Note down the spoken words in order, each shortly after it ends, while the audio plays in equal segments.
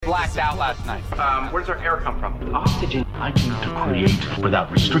blacked out last night. Where does our air come from? Oxygen. I need to create without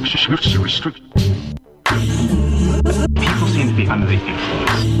restriction. People seem to be under the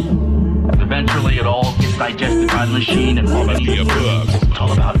influence. Eventually, it all gets digested by the machine, and all of the above. It's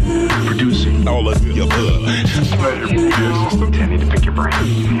all about producing. All of the above. I need to pick your brain.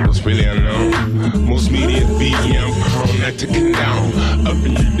 It's really unknown. Most media BM prone not to condone. Up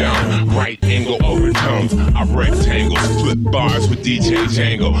and you down, right angle overtones. I rectangles, flip bars with DJ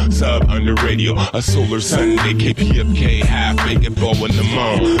Django. Sub under radio, a solar Sunday. KPFK, half bacon bow in the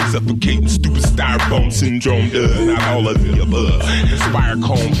moan. Suffocating stupid styrofoam syndrome does not all of the above. Inspire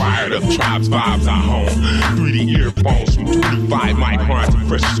cone fired up, tribes vibes are home. 3D earphones from 25 microns to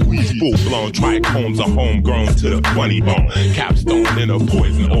fresh squeeze. Full blown trichomes are homegrown to the funny bone. Capstone in a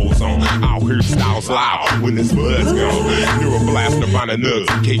poison ozone. Out here styles loud when this bud's gone. Neuroblast, Nirvana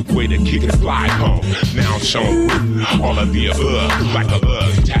nugs, gateway to kick and fly home. Now shown with all of the above. Like a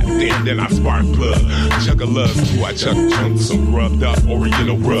buzz, tapped in, then I spark plug. Chuck a love too, I chuck chunks, some rubbed up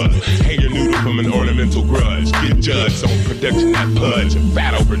oriental rug. Hang your noodle from an ornamental grudge. Get judged on production that pudge.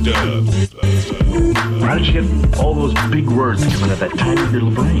 Fat overdubs. How did you get all those big words coming out of that tiny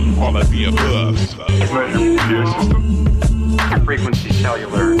little brain? All of the above. Frequency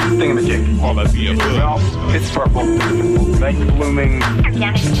cellular thingamajig. All of the above. Well, it's purple. Night blooming.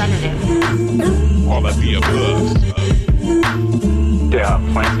 Organic sedative. All of the above. Yeah,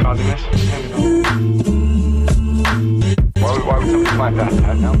 plants causing this? Why would somebody plant that? I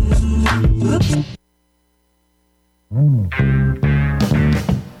don't know.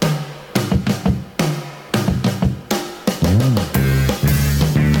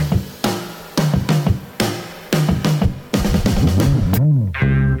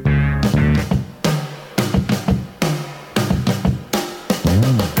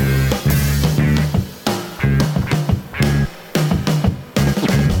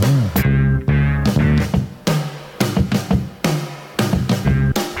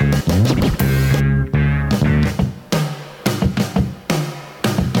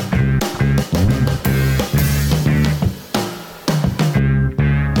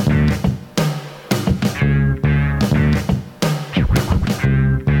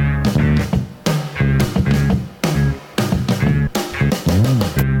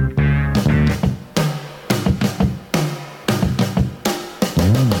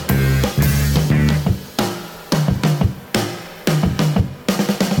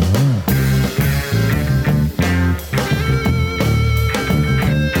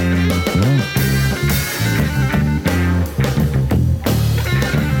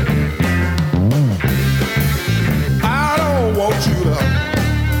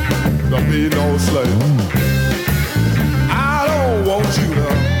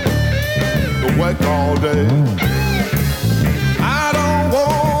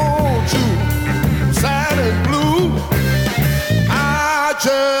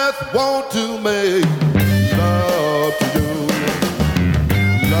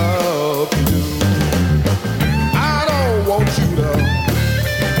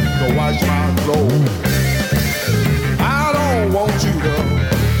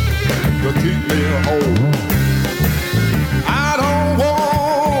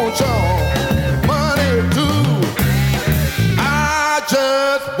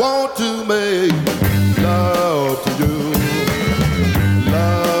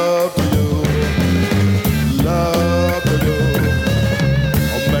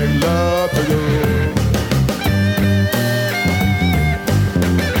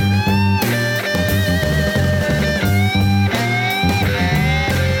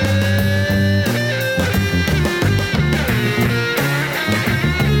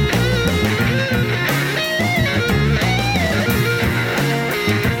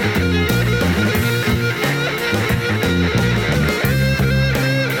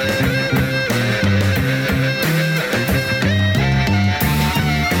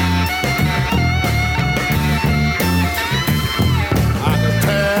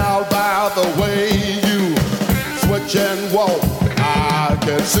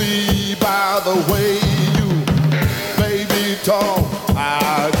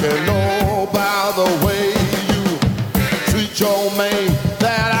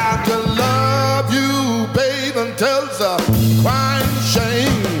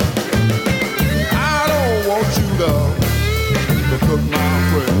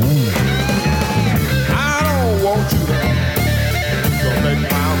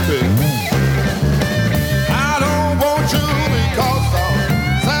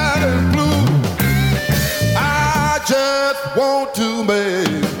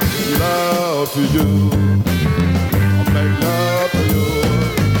 To you, I make love to you.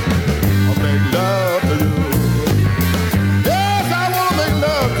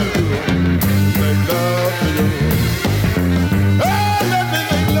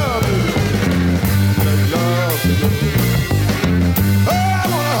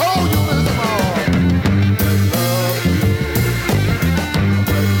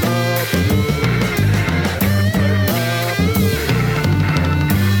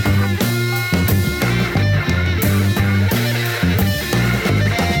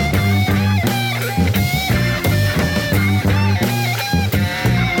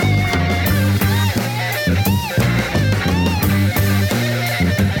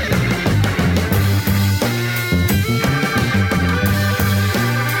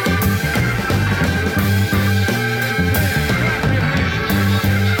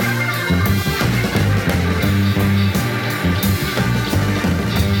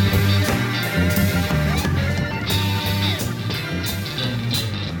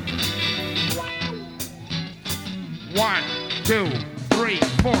 1, 2, 3,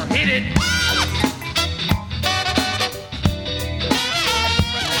 4. Hit it.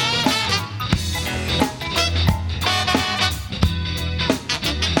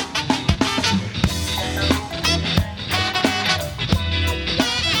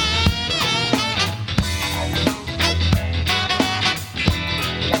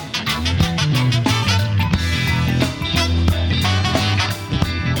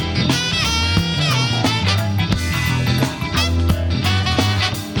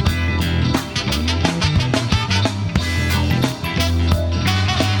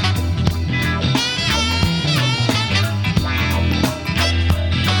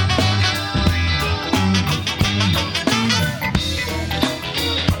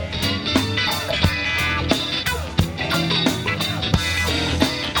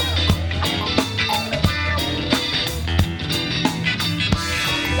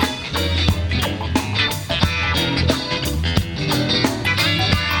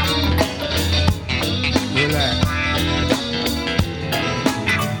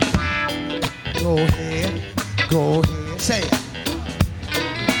 Go ahead, say it.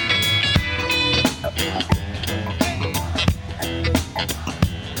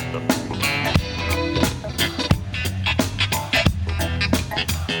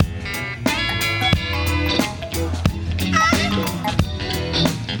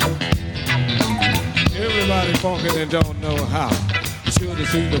 Everybody funkin' and don't know how. You should have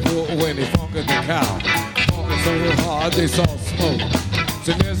seen the bull when they funkin' the cow. Funkin' so hard they saw smoke.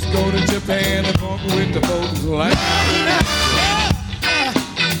 So let's go to Japan and funk with the folks like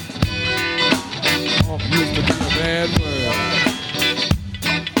funk used to be a bad word.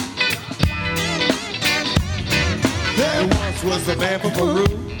 There once was a man from Peru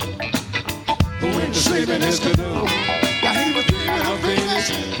who went to sleep in his canoe. Now he was dreaming of Venus,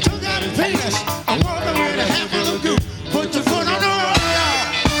 took out his penis, and walked away to half of the goop. Put your foot on the road.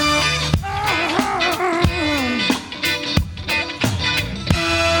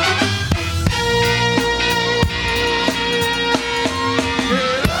 Get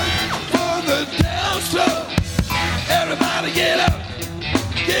up for the dance floor. Everybody get up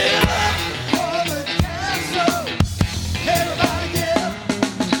for the dance floor. Everybody get up,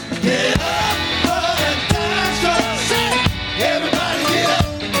 get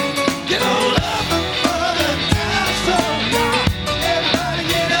on up for the dance floor. Everybody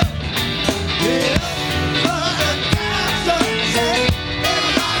get up for the dance floor.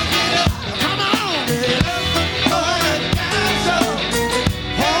 Everybody get up, come on, get up for the dance floor.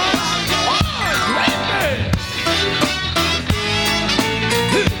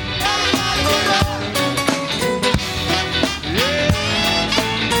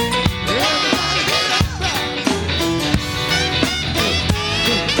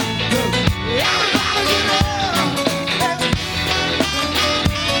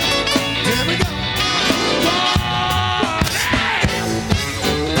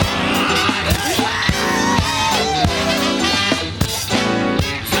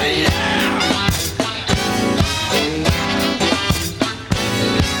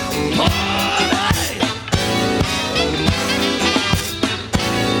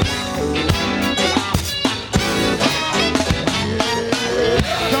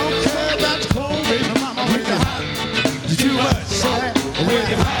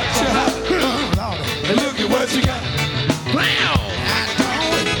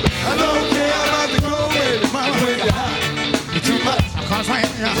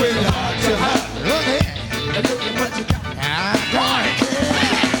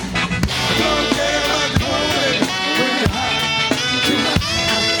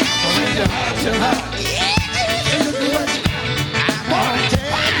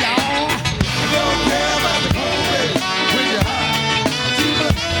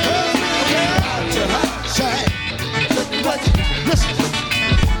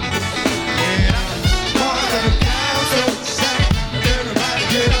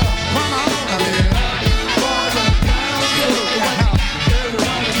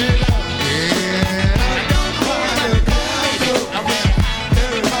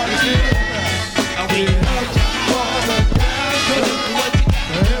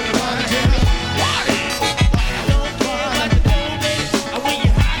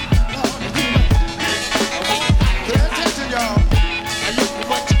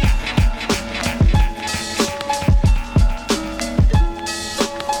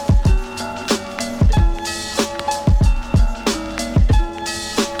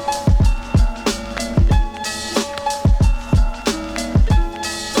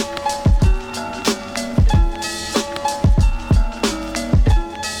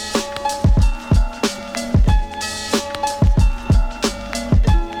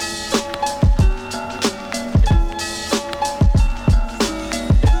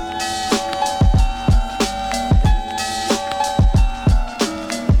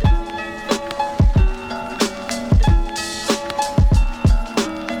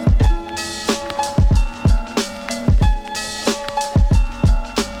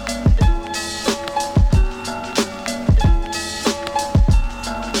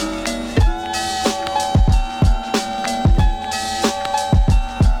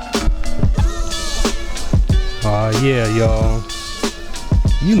 Yeah, y'all.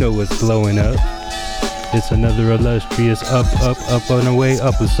 You know what's blowing up. It's another illustrious up on the way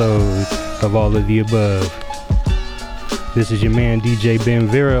episode of All of the Above. This is your man DJ Ben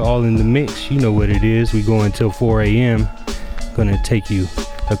Vera, all in the mix. You know what it is. We go until 4 a.m. Gonna take you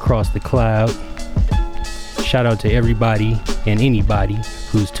across the cloud. Shout out to everybody and anybody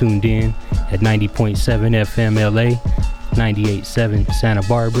who's tuned in at 90.7 FM LA, 98.7 Santa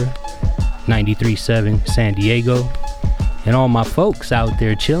Barbara, 93.7 San Diego, and all my folks out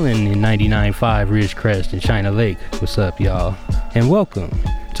there chilling in 99.5 Ridgecrest and China Lake. What's up, y'all? And welcome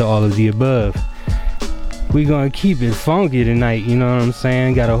to All of the Above. We gonna keep it funky tonight, you know what I'm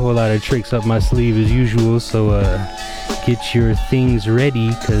saying? Got a whole lot of tricks up my sleeve as usual, so get your things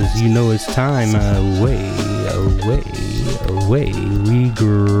ready, cause you know it's time. Away we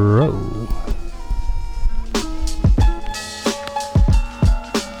grow.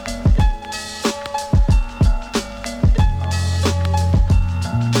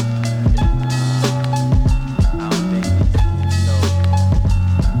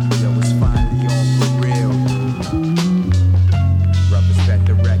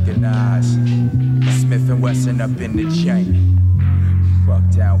 Up in the chain,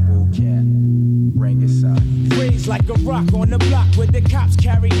 Bucktown boot camp, ring it up. Raised like a rock on the block where the cops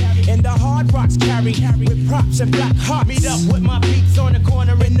carry, and the hard rocks carry with props and black hearts. Meet up with my beats on the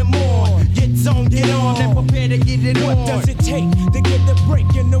corner in the morning. Get zone, get on, and prepare to get it on. What does it take to get the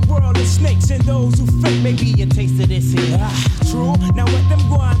break in the world of snakes and those who fake? Maybe a taste of this here. True, now what them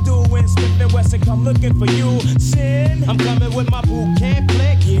go and do when Smith and Wesson come looking for you? Sin, I'm coming with my boot camp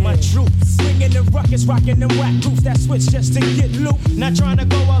click, my troops. Bringing the ruckus, rocking them whack groups that switch just to get loot. Not trying to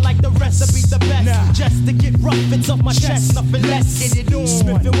go out like the rest, to be the best. Nah. Just to get rough, it's off my chest, nothing less. Get it on.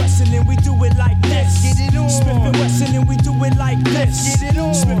 Smith and Wesson and we do it like this. Get it on. Smith and Wesson and we do it like this. Get it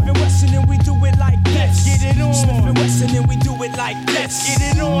on. Smith and Wesson and we do it like this. Get it on. Smith and Wesson and we do it like this. Get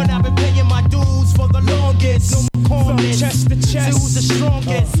it on. I've been paying my dues for the longest. No more corners. Chest to chest. Who's the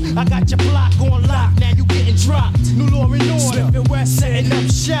strongest? I got your block on lock. Now you getting dropped. New law and order. Smith and Wesson setting up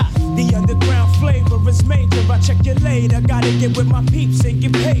shop. The underground flavor is major. I check you later. Gotta get with my peeps and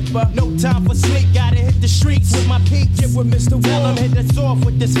get paper. No time for sleep. Gotta hit the streets with my peeps. Get with Mr. Tell him hit us off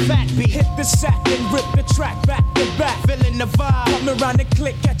with this fat beat. Hit the sack and rip the track back to back. Feeling the vibe. Come around the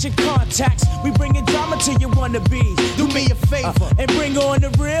click, catching contacts. We bringing drama to your wannabes. Do me a favor and bring on the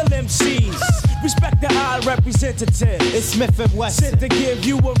real MCs. Respect the high representative. It's Smith and Wesson. Sit to give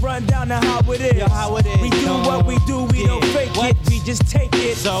you a rundown of how it is. Yo, how it is. We do what we do, we don't fake it. We just take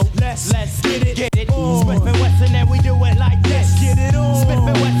it. So let's get it on. Smith and Wesson and we do it like this. Get it on. Smith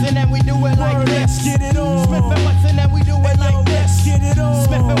and Wesson and we do it like this. Let's get it on. Smith and Wesson and we do it like this. Let's get it on.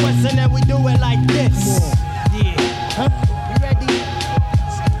 Smith and Wesson and we do it like this. Yeah. Huh? You ready?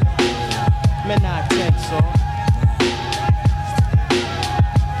 Man, I think so.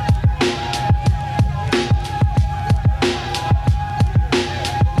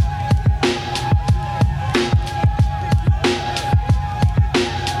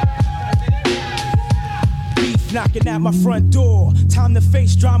 Knocking at my front door. Time to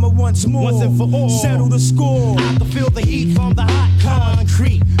face drama once more. Once and for all. Settle the score. I can feel the heat from the hot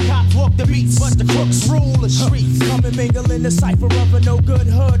concrete. Cops walk the beats, but the crooks rule the streets. Come and mingle in the cipher of a no good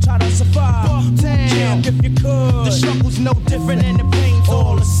hood. Try to survive. Bucktown, if you could. The struggle's no different and the pain's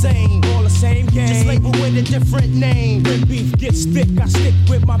all the same. All the same game. Just label with a different name. When beef gets thick, I stick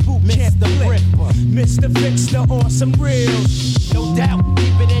with my boot camp flip. Mr. Fix the awesome real. No doubt,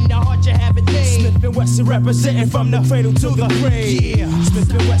 keep it in the heart, you have it named. Smith and Wesson representing from the cradle to the grave. Yeah. Smith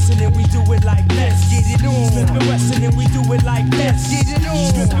and Wesson and we do it like this. Get it on. Smith and Wesson and we do it like this. Get it on.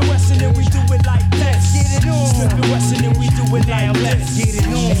 Smith and Wesson and we do it like this. Get it on. Smith and Wesson and we do it like this. Get it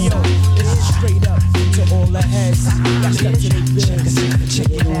on. Hey, yo, this is straight up to all the heads. That's up to the biz.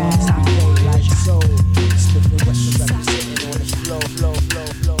 Check it out. Like so. Smith and Wesson representing on the flow.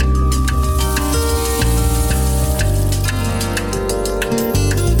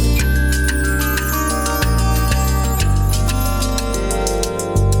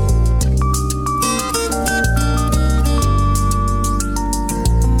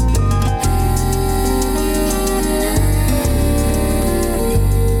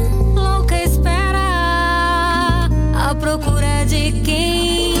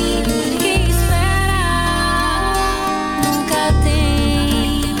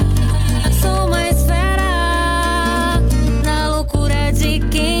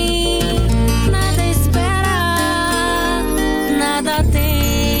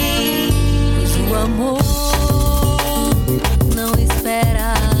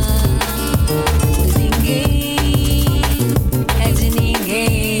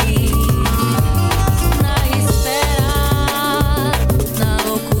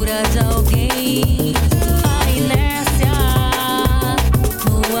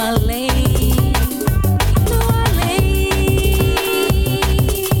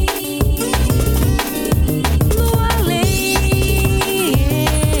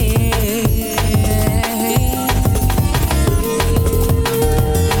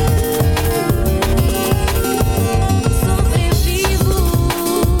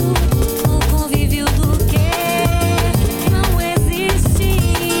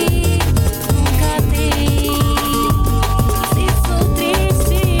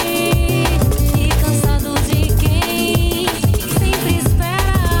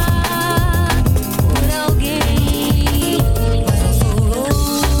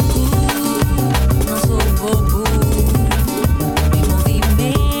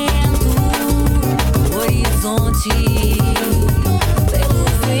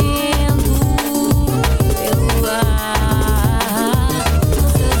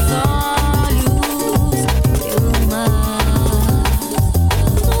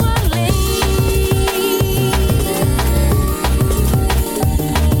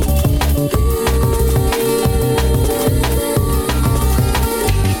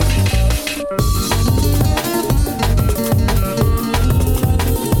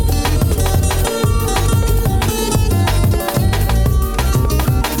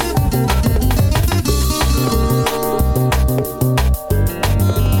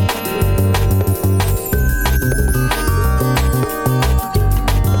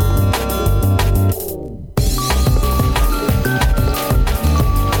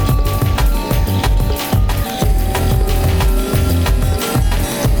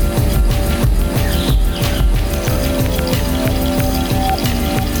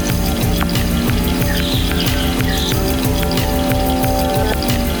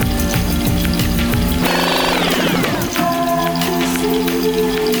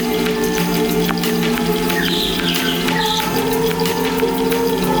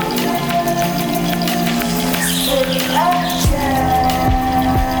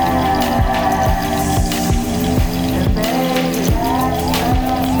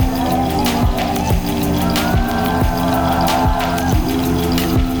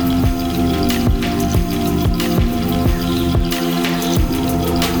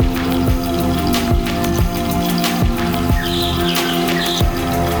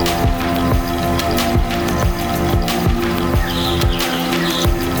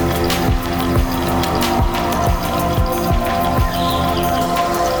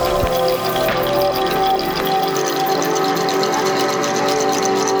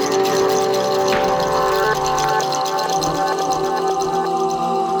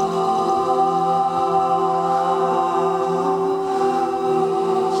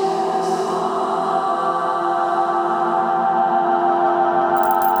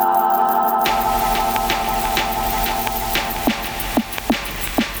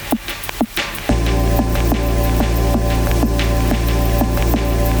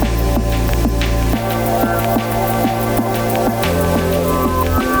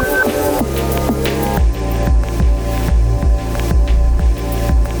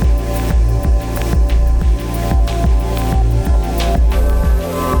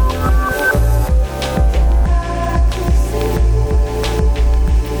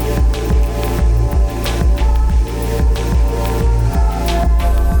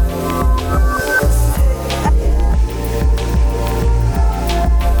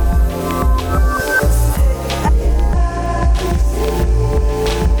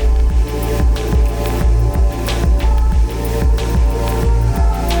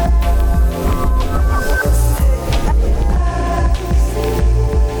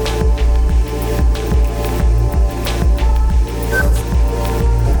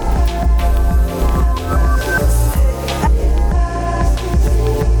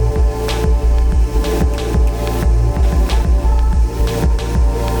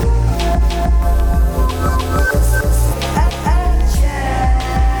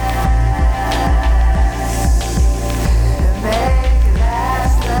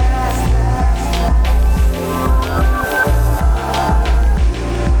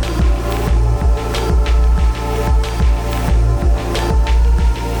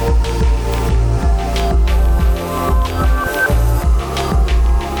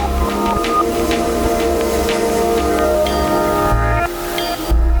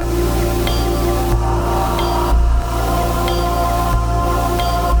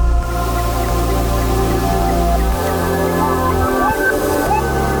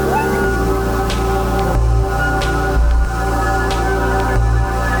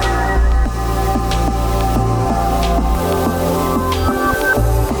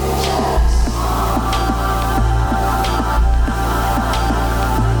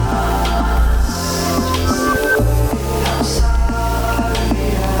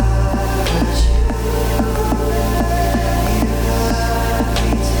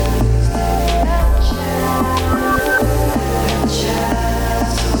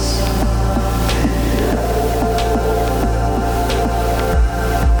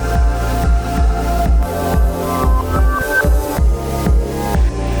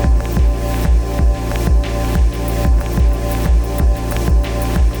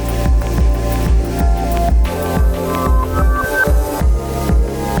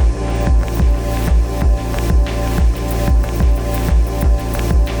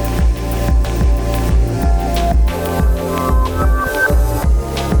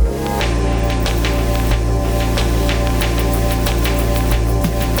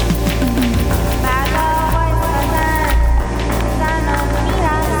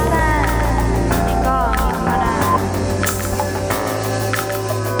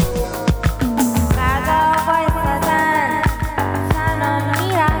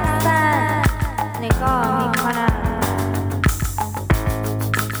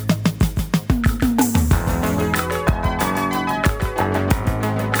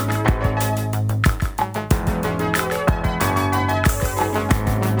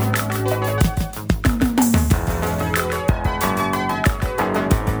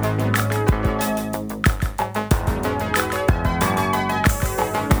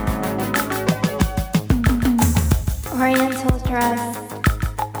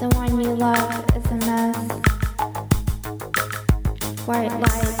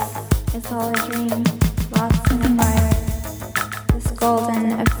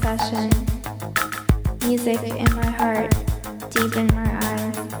 an obsession. Music in my heart, deep in my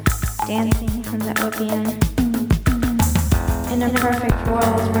eyes, dancing from the opium. In a perfect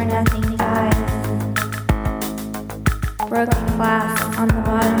world where nothing dies. Broken glass on the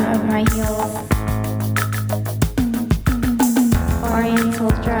bottom of my heels.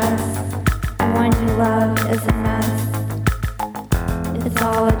 Oriental dress, the one you love is a mess. It's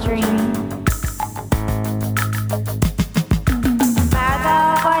all a dream.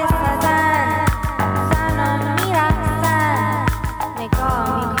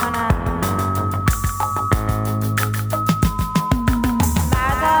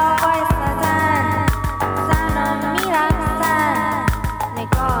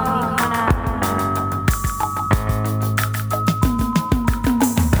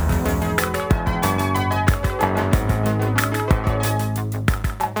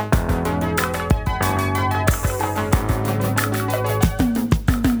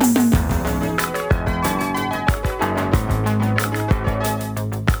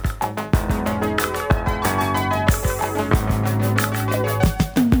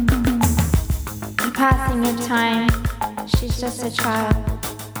 Just a child.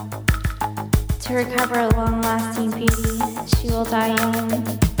 To recover long-lasting beauty, she will die young.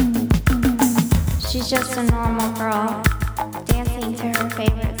 She's just a normal girl, dancing to her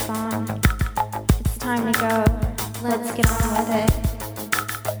favorite song. It's time to go. Let's get on with it.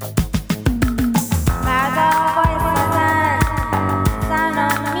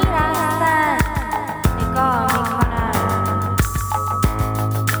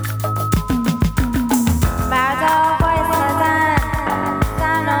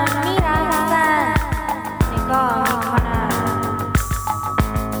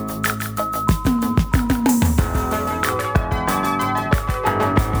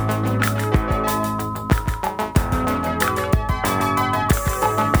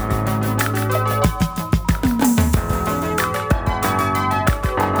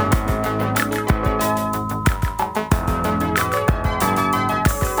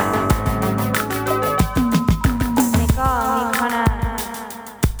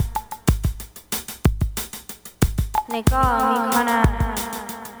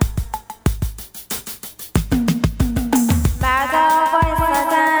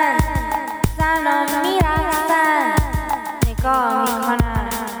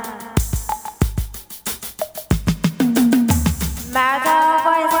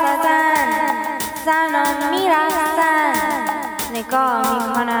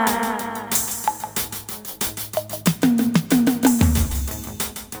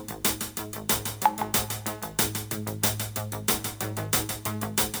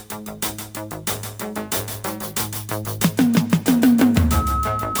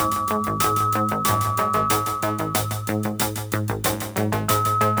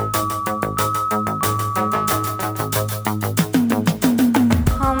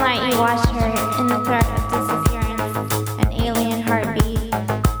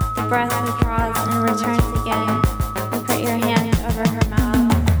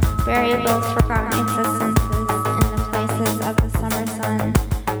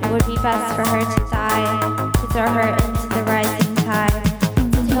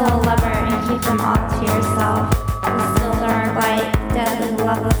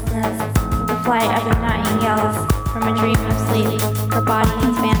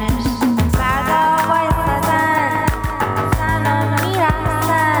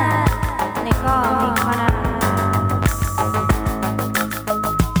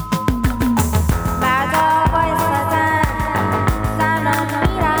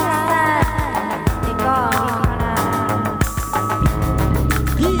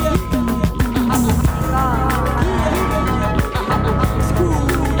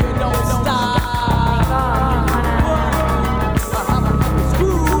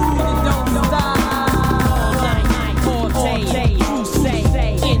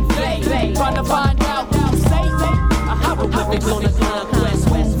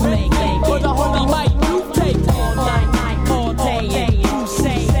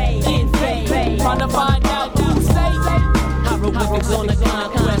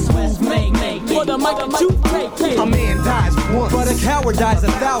 A man dies once, but a coward dies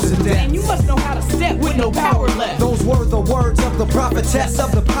 1,000 deaths. And you must know how to step with no power left. Those were the words of the prophetess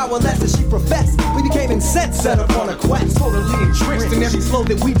of the powerless that she professed. We became incensed, set upon a quest, totally entrenched in every flow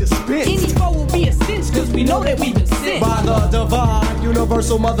that we dispense. Any foe will be a cinch, cause we know that we've been sent by the divine,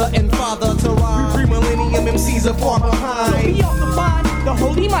 universal mother and father to rhyme. Pre-millennium MCs are far behind. So we also find the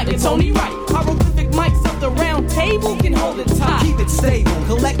holy mic, it's only right. Hieroglyphic mics up the round table can hold it tight. Keep it stable,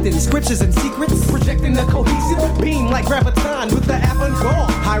 collecting scriptures and secrets, projecting the cohesive beam like graviton with the avant-garde.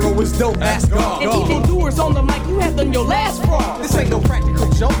 Hyro is dope, ask God. And even doers on the mic, you have done your last fraud. This ain't no practical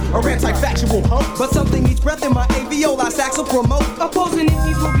joke or anti-factual hump, but something needs breath in my AVO, I saxo promote. Opposing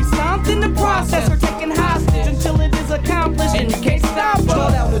MCs will be stomped in the process or taken hostage until it is accomplished, and you can't stop us.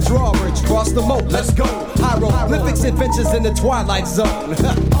 Draw down the drawbridge, cross the moat, let's go. Hieroglyphics adventures in the Twilight Zone.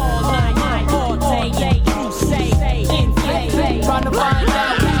 All night, all day, you say, in faith, trying to find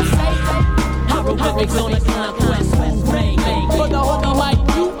out who say. Hieroglyphics on a conquest, for the whole mic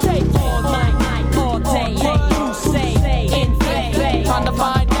you take. All night, all day, you say, in faith, trying to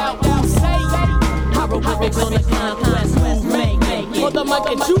find out who say. Hieroglyphics on a conquest, for the mic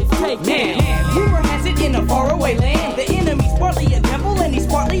that you take. Now, rumor has it in a faraway land, the enemy's partly a devil and he's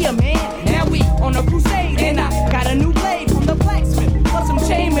partly a man. Now we on a crusade, and I got a new blade from the blacksmith, plus some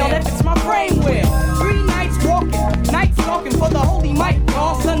chainmail that fits my frame well. 3 nights walking, nights talking for the holy mic,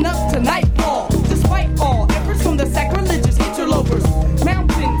 y'all. Sun up to nightfall, despite all efforts from the sacrilegious interlopers.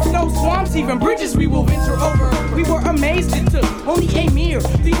 Mountains, snow swamps, even bridges we will venture over. We were amazed it took only a mere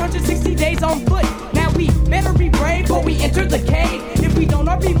 360 days on foot. Now we better be brave before we enter the cave. If we don't,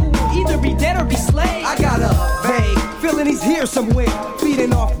 our people will either be dead or be slaves. I got a vague feeling he's here somewhere,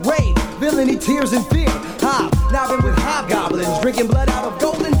 feeding off rain, villainy, tears, and fear. Nobbing with hobgoblins, drinking blood out of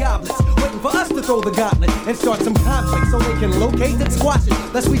golden goblets, waiting for us to throw the gauntlet and start some conflict so they can locate and squash it.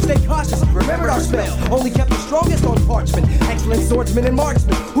 Lest we stay cautious, remember our spell, only kept the strongest on parchment. Excellent swordsmen and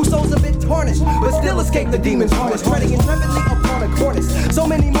marksmen, whose souls a bit tarnished, but still escape the demon's harness, treading intrepidly upon a cornice. So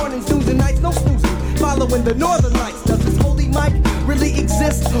many mornings, noons, and nights, no snoozing, following the northern lights. Does this holy mic really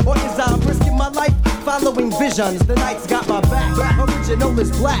exist, or is I risking my life following visions? The night's got my back, original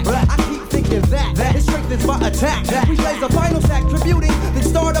is black. I keep thinking that his strength is my attack. We blaze a final sack, tributing, then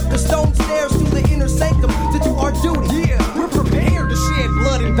start up the stone stairs to the inner sanctum to do our duty. Yeah, we're prepared to shed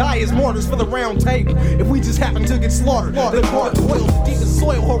blood and die as martyrs for the round table. If we just happen to get slaughtered, the gargoyle deep in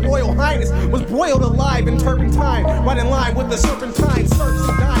soil, her royal highness was boiled alive in turpentine, right in line with the serpentine. Serfs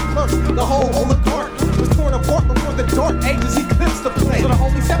who died first, the whole oligarch was torn apart before the dark ages eclipsed the plane. So the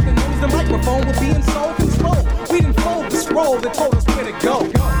holy scepter knows the microphone will be in soul control. We didn't fold the scroll that told us where to go.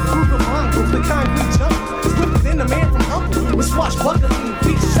 Through the mongrels, the concrete jungle, slipped in the man from Uncle, with swashbuckling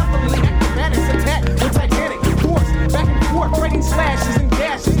feet shuffling, acrobatics attack with titanic force, back and forth, breaking slashes and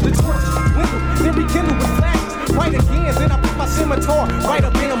gashes. The torch dwindled, then rekindled with flashes. Right again, then I put my scimitar right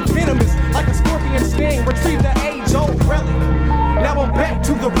up in them, venomous like a scorpion sting. Retrieve the age-old relic. Now I'm back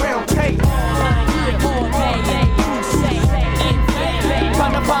to the round table.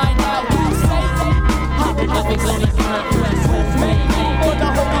 Trying to find out who say hieroglyphics on a conquest with me.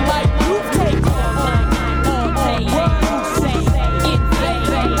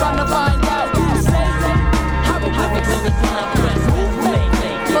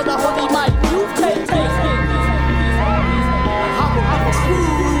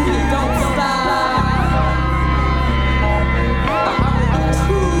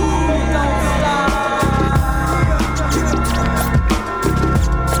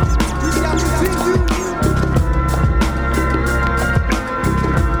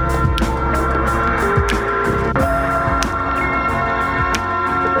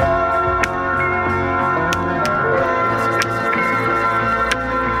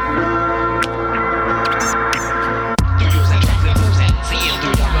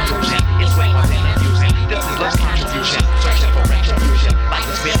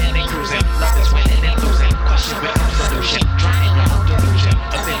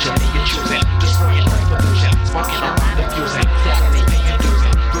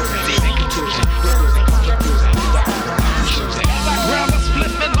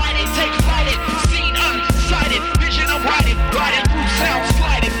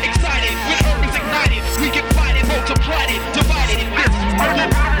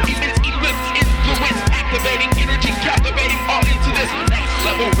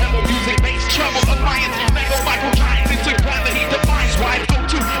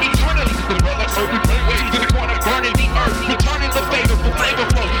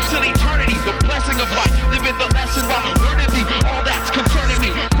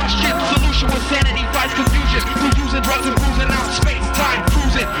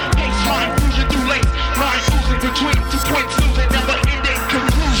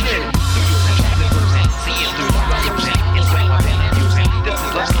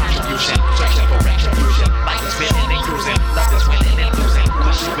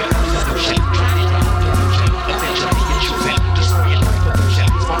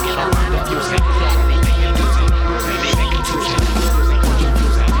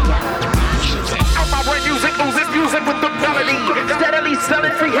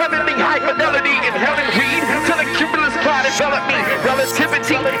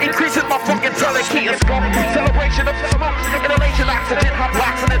 the smoke. Celebration of smoke, inhalation, oxygen, hot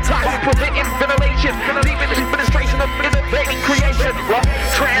wax, and the top, preventing ventilation, deep administration of innovating creation.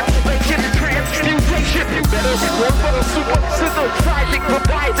 Translation, transmutation, better, more better, super, synthesizing,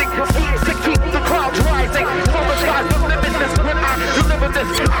 revising, heat to keep the clouds rising. Solar skies, the limitless, when I deliver this,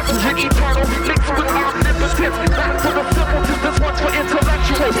 oxygen eternal, mixed with omnipotence. Not for the simpletons, this one's for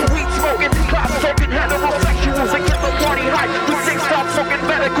intellectuals. Weed smoking, cloud soaking, heterosexuals, and get the party high. We sing stop smoking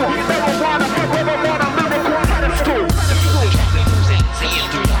medical, marijuana, lyrical.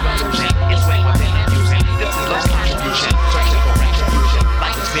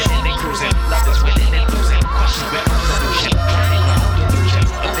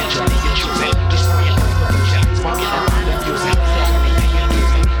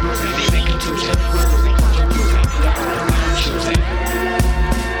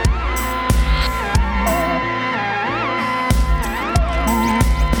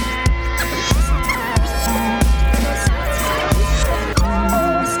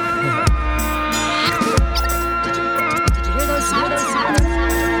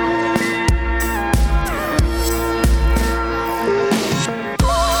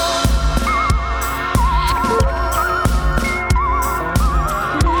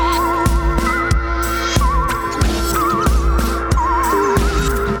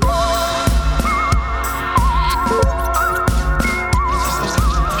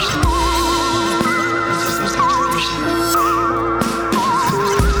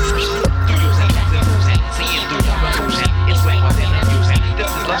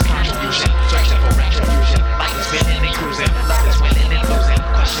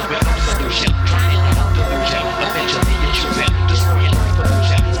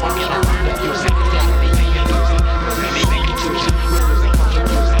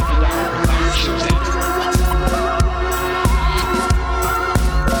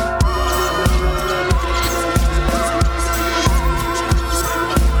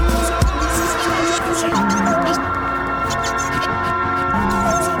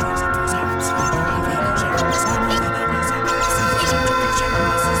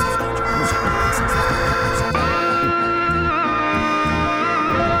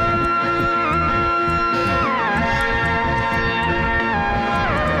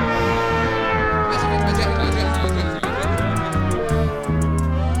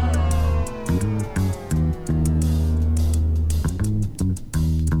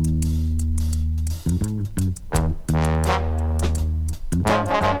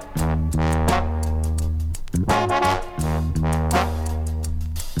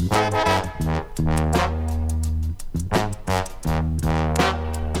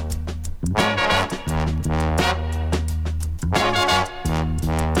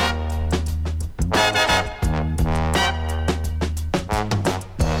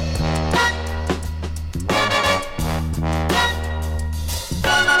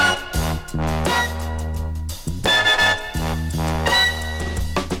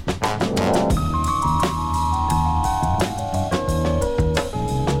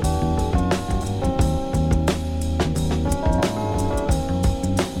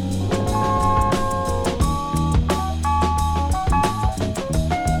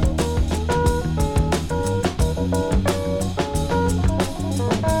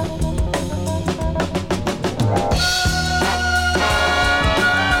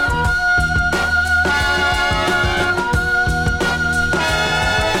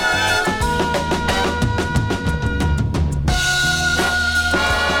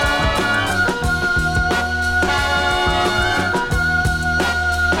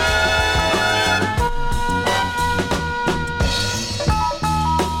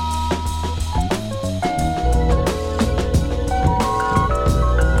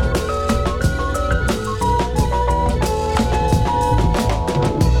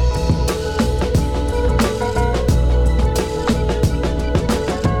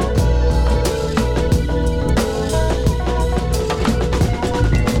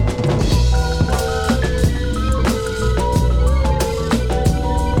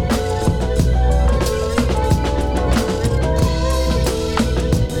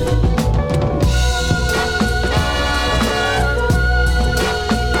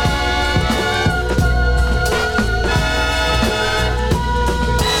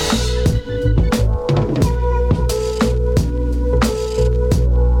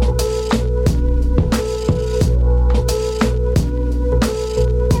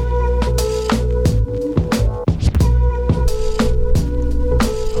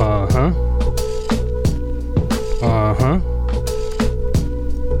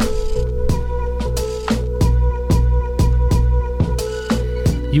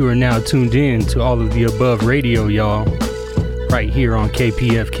 You are now tuned in to All of the Above Radio, y'all. Right here on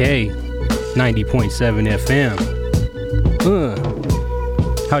KPFK 90.7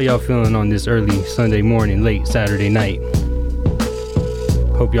 FM. How y'all feeling on this early Sunday morning, late Saturday night?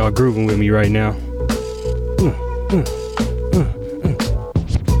 Hope y'all grooving with me right now.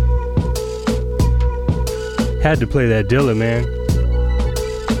 Had to play that Dilla, man.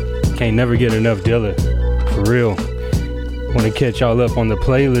 Can't never get enough Dilla. For real. Want to catch y'all up on the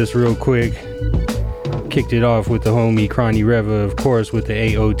playlist real quick. Kicked it off with the homie Cronny Reva, of course, with the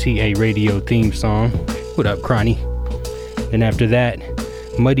AOTA radio theme song. What up, Cronny? And after that,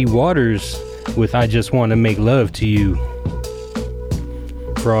 Muddy Waters with I Just Want to Make Love to You.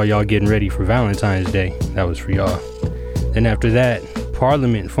 For all y'all getting ready for Valentine's Day. That was for y'all. Then after that,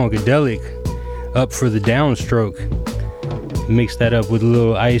 Parliament Funkadelic, Up for the Downstroke. Mix that up with a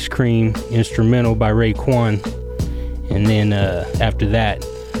little Ice Cream instrumental by Raekwon. And then after that,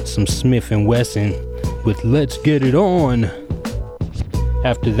 some Smith & Wesson with Let's Get It On.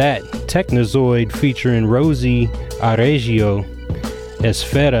 After that, Technozoid featuring Rosie Arregio,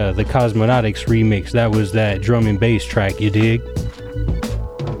 Esfera, the Cosmonauts remix. That was that drum and bass track, you dig?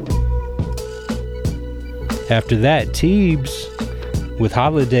 After that, Teebs with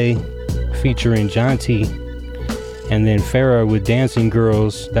Holiday featuring Jonty. And then Farrah with Dancing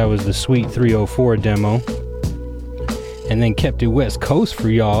Girls. That was the Sweet 304 demo. And then kept it West Coast for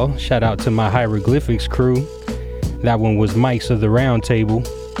y'all. Shout out to my Hieroglyphics crew. That one was Mike's of the Round Table.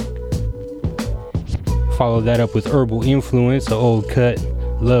 Followed that up with Herbal Influence, an old cut,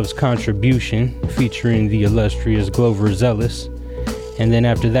 Love's Contribution, featuring the illustrious Glover Zealous. And then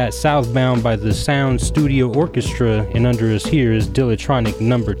after that, Southbound by the Sound Studio Orchestra. And under us here is Dillatronic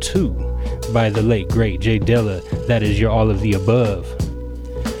number 2 by the late great Jay Dilla. That is your All of the Above.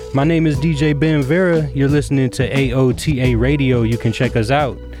 My name is DJ Ben Vera. You're listening to AOTA Radio. You can check us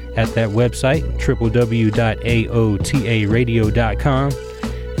out at that website, www.aotaradio.com.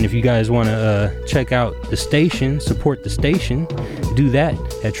 And if you guys want to check out the station, support the station, do that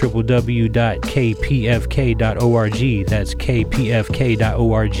at www.kpfk.org. That's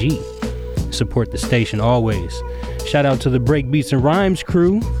kpfk.org. Support the station always. Shout out to the Breakbeats and Rhymes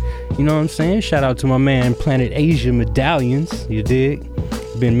crew. You know what I'm saying? Shout out to my man Planet Asia Medallions. You dig?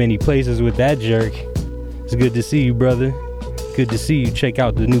 Been many places with that jerk. It's good to see you, brother. Good to see you. Check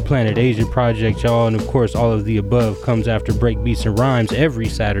out the new Planet Asia project, y'all. And of course, All of the Above comes after Breakbeats and Rhymes every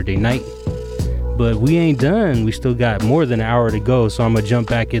Saturday night. But we ain't done. We still got more than an hour to go, so I'm gonna jump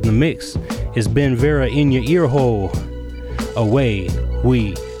back in the mix. It's Ben Vera in your ear hole. Away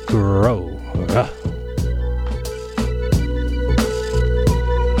we grow.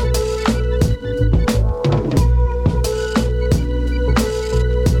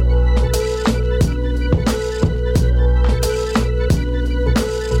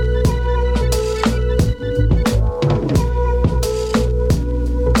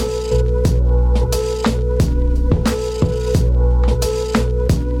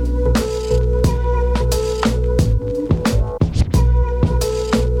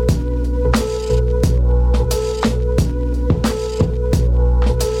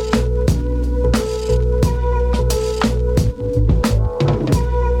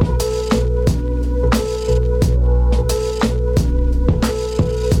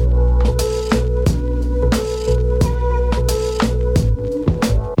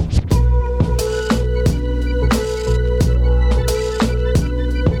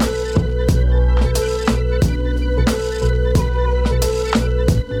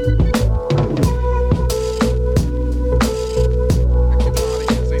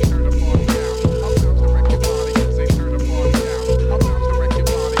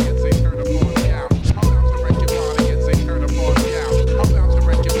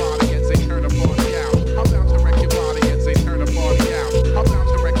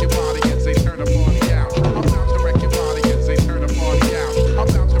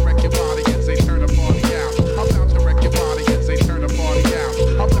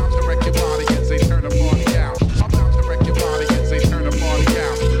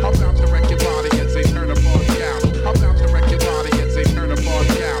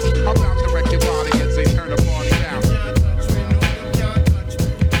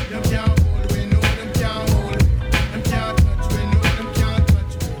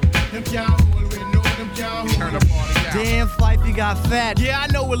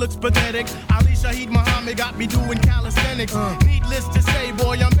 Pathetic. Ali Shaheed Muhammad got me doing calisthenics. Needless to say,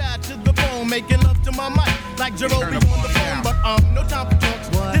 boy, I'm bad to the bone, making love to my mic like Jerobi on the phone. But no time for talks.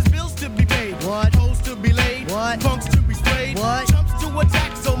 There's bills to be paid, hoes to be laid, punks to be sprayed, chumps to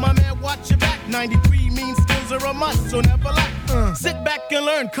attack. So my man, watch your back. 93 mean skills are a must, so never lack. Sit back and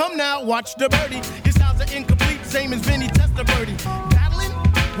learn. Come now, watch the birdie. Your styles are incomplete, same as Vinny Testaverde. Battling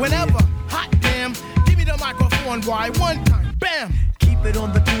whenever, hot damn. Give me the microphone, why? One time, bam. Keep it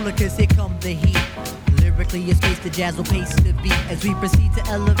on the cooler, cause here come the heat. Lyrically, it's space, the jazz will pace the beat. As we proceed to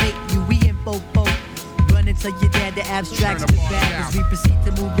elevate you, we in fofo. Run into your dad, the abstracts the bag. As we proceed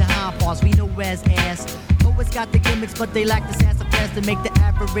to move the high bars, we know as ass. Poets got the gimmicks, but they lack the sass of class to make the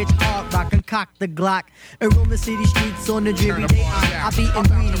average hard rock concoct the Glock. And roam the city streets on a dreary day. I be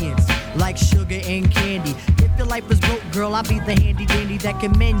ingredients like sugar and candy. If your life is broke, girl, I'll be the handy dandy that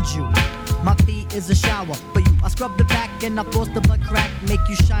can mend you. My feet is a shower for you. I scrub the back and I force the butt crack, make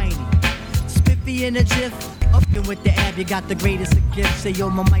you shiny. Spiffy in a jiff, up and with the ab, you got the greatest of gifts. Say yo,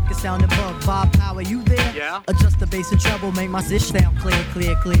 my mic is sounding bug. Bob Power, you there? Yeah. Adjust the bass and treble, make my zish sound clear,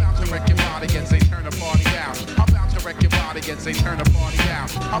 clear, clear. I'm about to wreck your body and say turn the party out. I'm about to wreck your body and say turn the party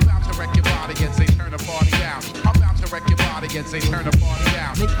out. I'm about to wreck your body and say turn the party out. I'm about to wreck your body and say turn the party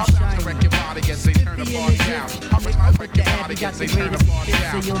out. I'm about to wreck your body and say turn the party out. I'm about to wreck your body and say turn the party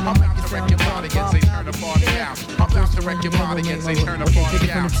out. I'm about to wreck your body and say turn the party out. I'm about to wreck your body and say turn the party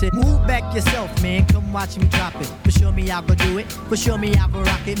out. Move back yourself, man. Come watch me drop it. For sure me, I go do it. For sure me, I go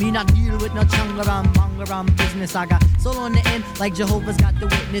rock it. Me not deal with no chungaram, bungaram business. I got soul on the end, like Jehovah's got the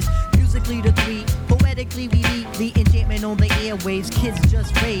witness. Musically the tweet, poetically we lead the enchantment on the airwaves. Kids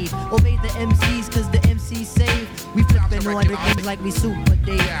just rave, obey the MCs, cause the MCs save. We flipping on the games like we Super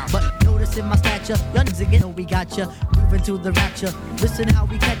Dave. But noticing my stature, young niggas again, know we got ya. Moving to the rapture, listen how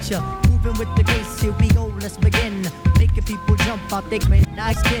we catch ya. Moving with the grace, here we go, let's begin. Making people jump out their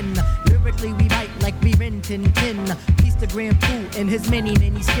nice skin. Lyrically we bite like we Rin Tin Tin. He's the Grand Pooh in his many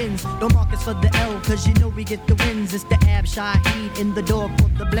spins. Don't mark us for the L, cause you know we get the wins. It's the Ab Shaheed in the door for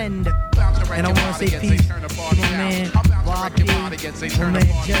the blend. And I wanna say peace to my man Bob P, my man Jerry, the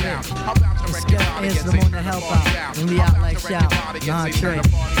Skeletons, I'm on the help out. And we out like shout, non-trade.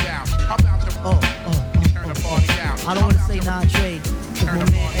 I don't wanna say non-trade, cause my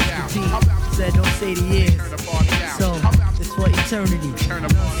man XP said don't say the years. So, it's for eternity. You know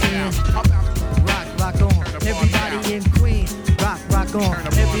what I'm saying? Rock on. Everybody in Queens, rock on.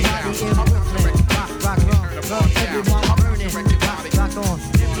 Everybody in Brooklyn, rock on. Everyone burning, rock on.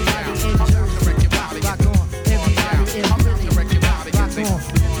 Everybody in Jersey, rock on. Everybody in Philly, rock on. Everybody in Houston,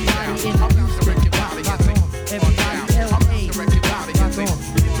 rock on. Everybody in LA, rock on.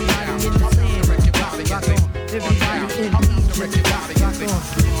 Everybody in the sand, rock on. Everybody in Egypt, rock on.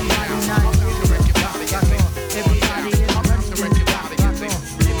 Everybody in Nigeria, rock on. Everybody in London, rock on.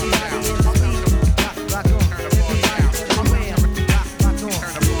 Everybody in Sweden, rock on. Everybody everywhere, rock on.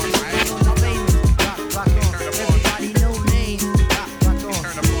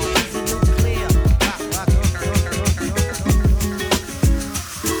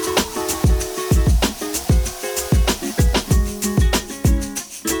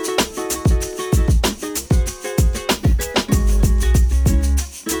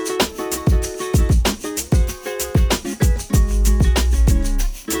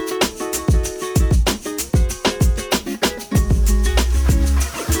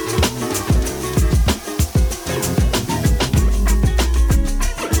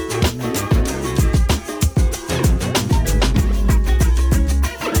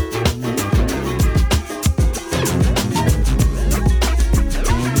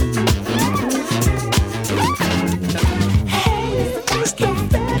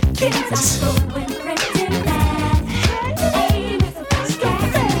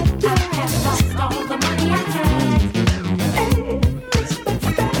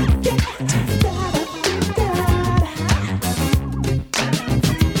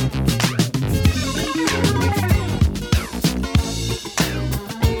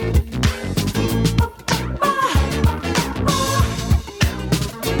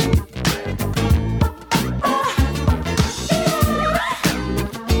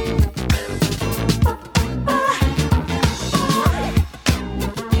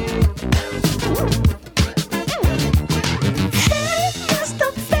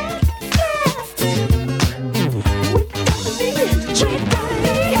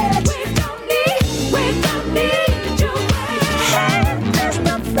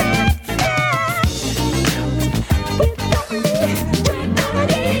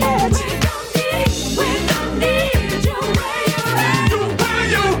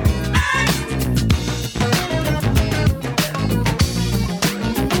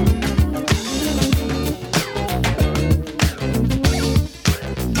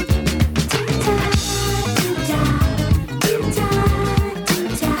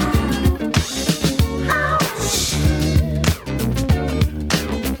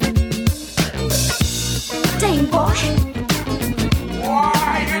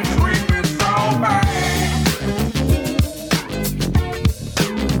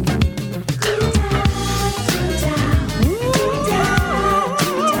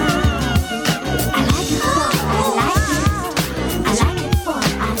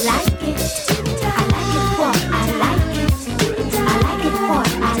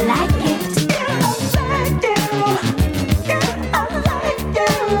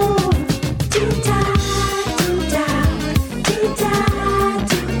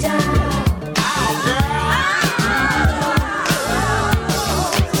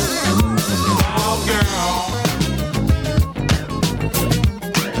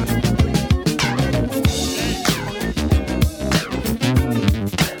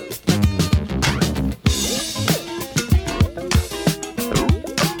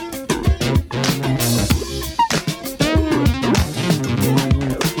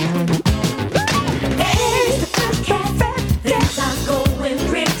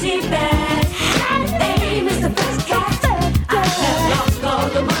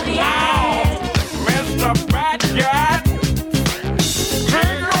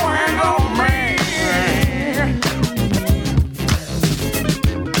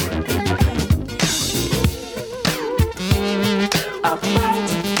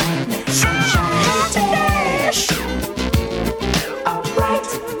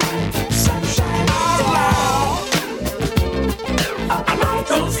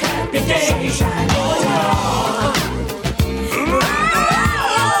 happy days.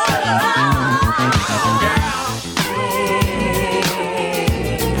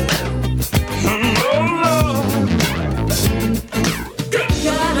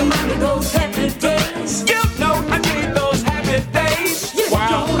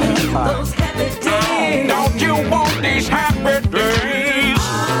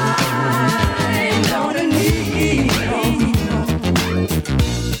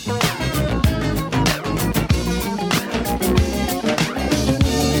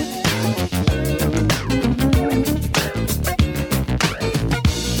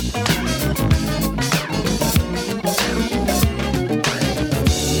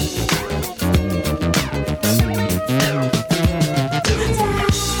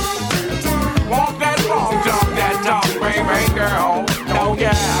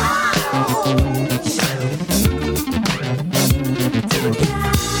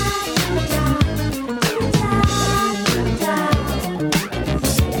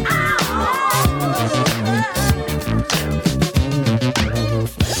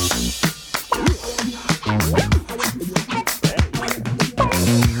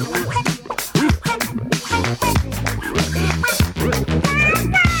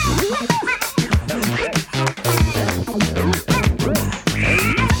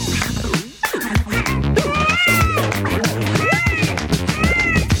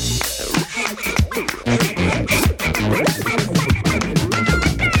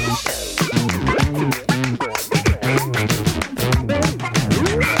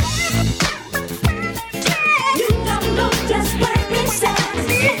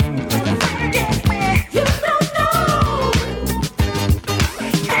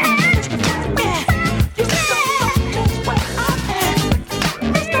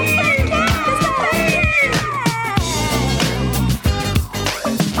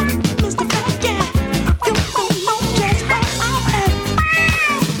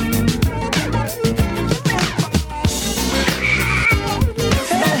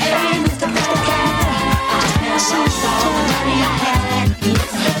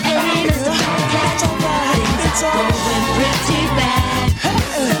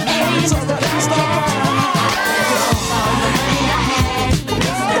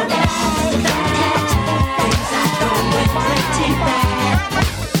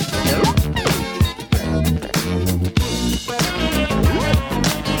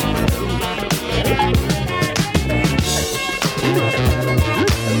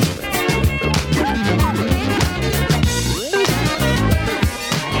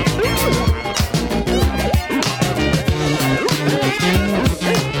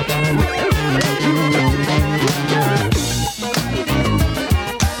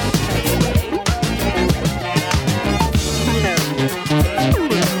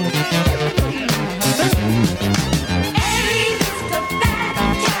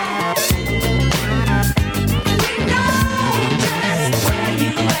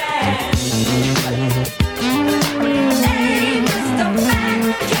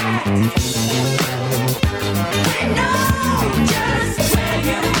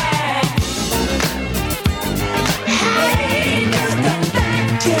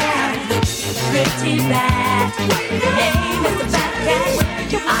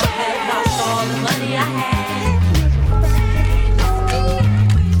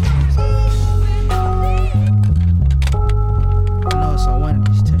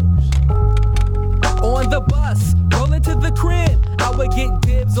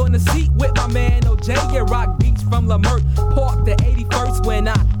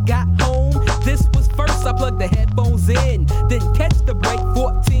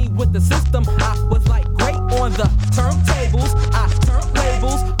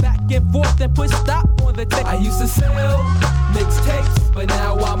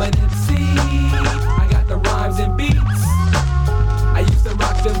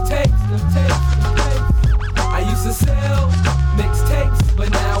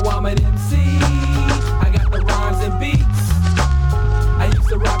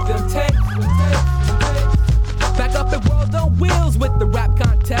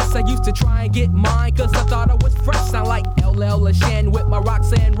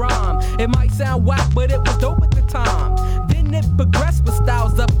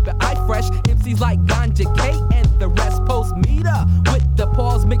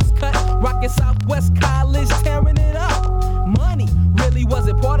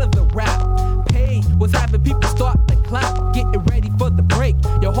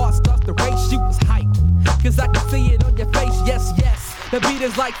 Cause I can see it on your face, yes, yes. The beat weed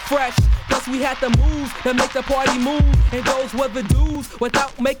is like fresh. Plus we had the moves that make the party move. And those were the dudes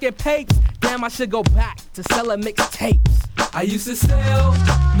without making papes. Damn, I should go back to selling mixtapes. I used to sell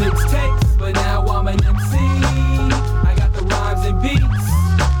mixtapes, but now I'm an MC. I got the rhymes and beats.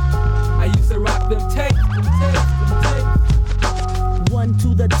 I used to rock them tapes. 1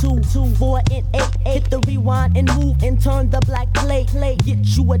 to the 2, 4 and 8. Hit the rewind and move and turn the black plate. Get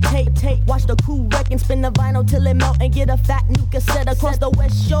you a tape. Watch the crew wreck and spin the vinyl till it melt and get a fat new cassette across the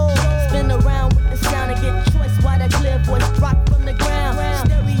West Shore. Spin around with the sound and get choice while the clear voice rock from the ground.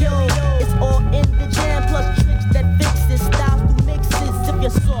 Stereo, it's all in the jam. Plus tricks that fixes styles through mixes. If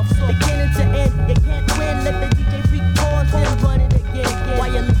you're soft, beginning to end, you can't win. Let the DJ freak pause and run it again.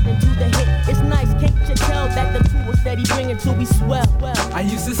 While you're listening to the hit, it's nice. Can't you tell that the crew was steady bringing till we swell? I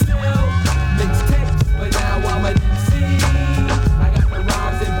used to sell mixtapes, but now I'm an MC. I got the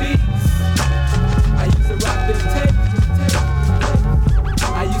rhymes and beats. I used to rock them tapes.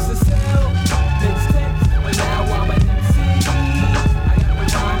 I used to sell mixtapes, but now I'm an MC. I got the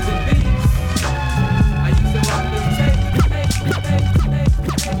rhymes and beats. I used to rock them tapes.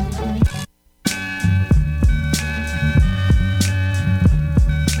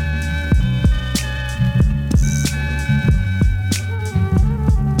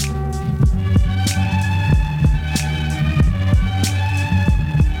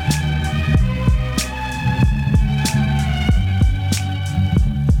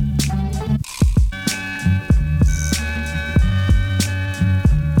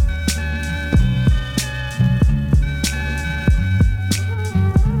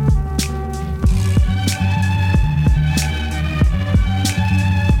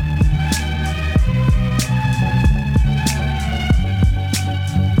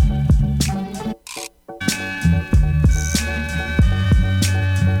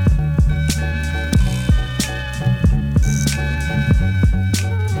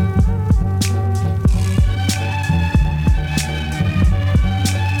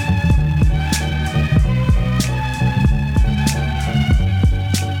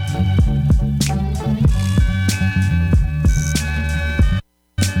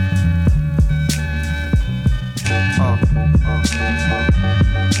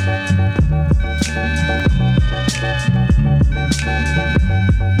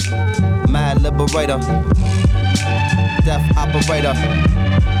 Death operator,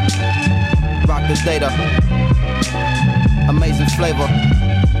 rock the data, amazing flavor.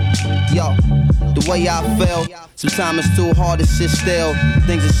 Yo, the way I feel, sometimes it's too hard to sit still.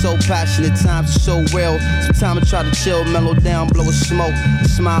 Things are so passionate, times are so real. Sometimes I try to chill, mellow down, blow a smoke. A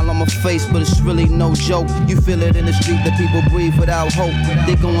smile on my face, but it's really no joke. You feel it in the street that people breathe without hope.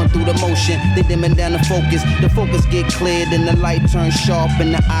 They going through the motion, they dimming down the focus. The focus get cleared and the light turns sharp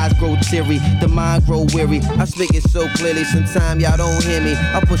and the eyes grow teary, the mind grow weary. I speak it so clearly, sometimes y'all don't hear me.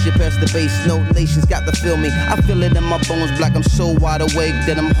 I push it past the bass, no nations got to feel me. I feel it in my bones, black, I'm so wide awake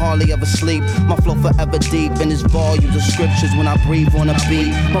that I'm hardly ever sleep. My flow forever deep in its volumes of scriptures when I breathe on a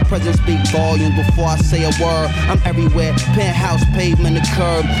beat. My presence speak volumes before I say a word. I'm everywhere, penthouse, pavement, the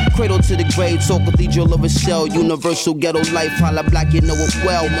curb. Cradle to the grave, so cathedral of a shell. Universal ghetto life, holla black, you know it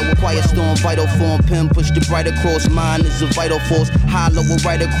well. Quiet storm, vital form, pen push the bright across. Mind is a vital force, hollow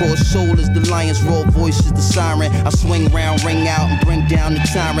right across. Soul is the lion's raw voice is the siren. I swing round, ring out, and bring down the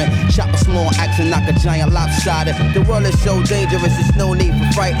tyrant. Chop a small axe and knock a giant lopsided. The world is so dangerous, there's no need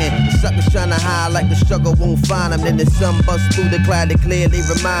for frightened. The suckers trying to hide like the struggle won't find them. Then the sun busts through the cloud to clearly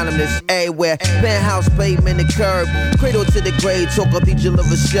remind them this everywhere. Penthouse, pavement, the curb. Cradle to the grave, talk cathedral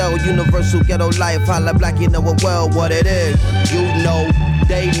of a shell. Universal ghetto life, holla black, you know it well what it is. You know,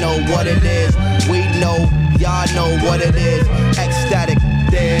 they know what it is. We know, y'all know what it is. Ecstatic,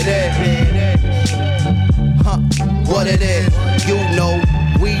 there it is. Huh, what it is. You know,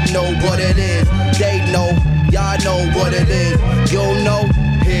 we know what it is. They know, y'all know what it is. You know,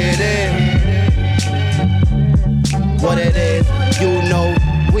 here it is. What it is, you know,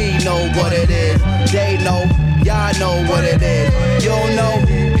 we know what it is. They know, y'all know what it is. You know,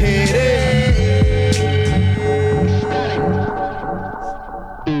 here it is.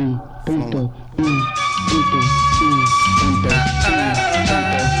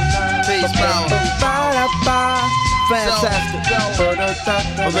 Peace, power. Fantastic.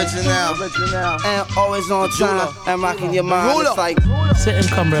 Original. And always on time. And rocking your mind. It's like sit and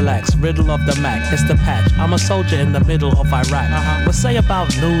come relax. Riddle of the Mac. It's the patch. I'm a soldier in the middle of Iraq. What say about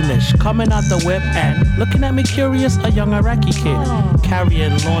noonish? Coming out the whip and looking at me curious. A young Iraqi kid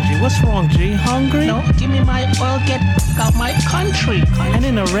carrying laundry. What's wrong, G? Hungry? No, give me my oil. Get out my country. And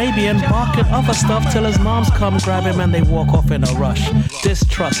in Arabian, barking other stuff till his moms come grab him and they walk off in a rush.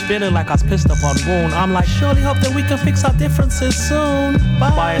 Distrust, feeling like I was pissed upon wound. I'm like, surely hope that we can fix our differences soon.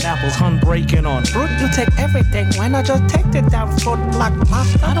 Buying apples, hun breaking on. Brute, you take everything. Why not just take it down for black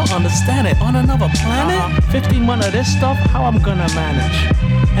pasta? I don't understand it. On another planet? 15 months of this stuff, how I'm gonna manage?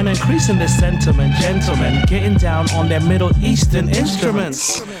 And increasing this sentiment, gentlemen, getting down on their Middle Eastern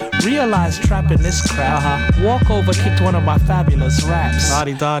instruments. Realize trapping this crowd. Walk over, kicked one of my fabulous raps.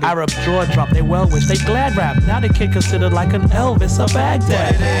 Arab jaw drop, they well wish, they glad rap. Now the kid considered like an Elvis of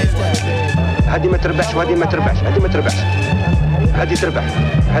Baghdad. هدي ما تربحش وهدي ما تربحش، هدي ما تربحش، هدي تربح،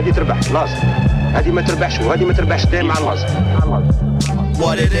 هدي تربح، لازم. هدي ما تربحش وهدي ما تربحش دايما على لازم.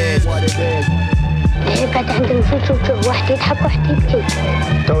 What it is. قاعد عند الفيل شوف واحد يضحك واحد يبكي.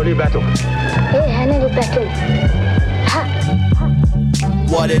 تو اللي بعتوك. إيه أنا اللي بعتوني. ها.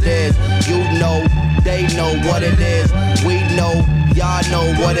 What it is, you know, they know what it is. We know, y'all know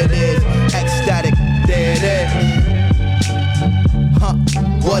what it is. Ecstatic, there it is. Huh,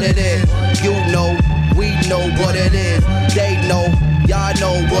 what it is, you know, we know what it is. They know, y'all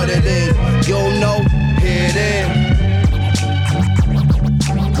know what it is. You know, here it is.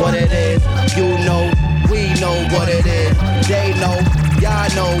 What it is, you know, we know what it is. They know, y'all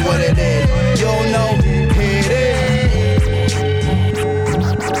know what it is. You know, here it is.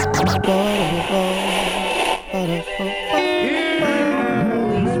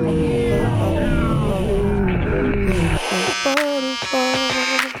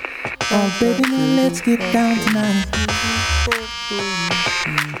 Oh baby, now let's get down tonight.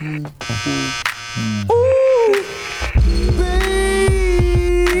 Ooh,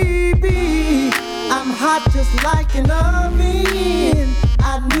 baby, I'm hot just like an oven. I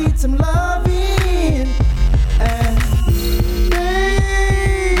need some loving. And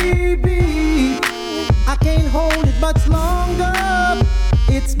baby, I can't hold it much longer.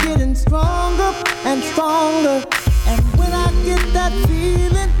 It's getting stronger and stronger. And when I get that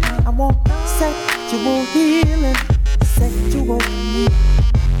feeling, I want sexual healing, sexual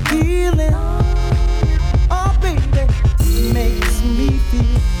healing. Oh baby, makes me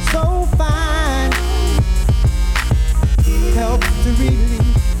feel so fine. Helps to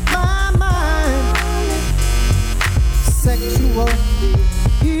relieve my mind. Sexual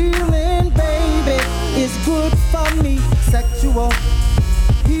healing, baby, is good for me. Sexual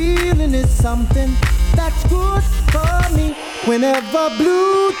healing is something that's good for me. Whenever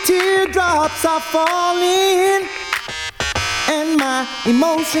blue teardrops are falling and my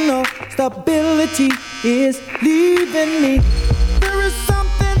emotional stability is leaving me, there is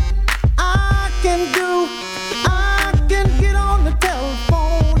something I can do. I can get on the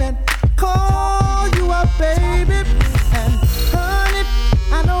telephone and call you up, baby. And honey,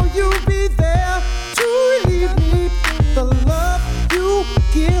 I know you'll be there to relieve me. The love you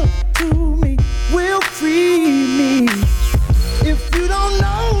give to me will free me. If you don't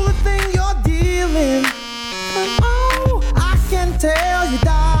know the thing you're dealing, oh, I can tell you,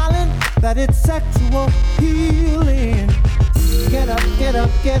 darling, that it's sexual healing. Get up, get up,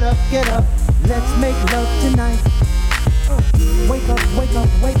 get up, get up. Let's make love tonight. Wake up, wake up,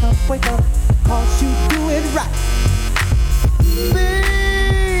 wake up, wake up, 'cause you do it right.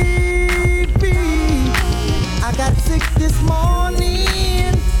 Baby, I got sick this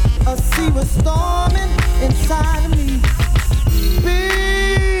morning. A sea was storming inside of me.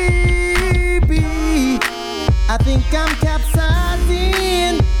 Baby, I think I'm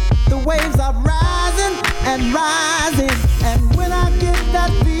capsizing. The waves are rising and rising. And when I get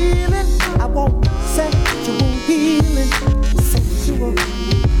that feeling, I want sexual healing. Sexual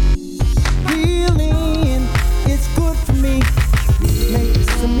healing is good for me.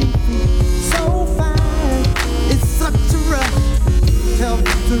 Makes me feel so fine. It's such a rush.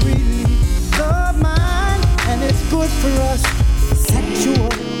 Helps to relieve the mind, and it's good for us. Sexual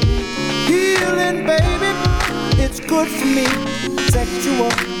healing, baby, it's good for me.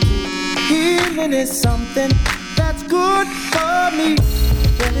 Sexual healing is something that's good for me.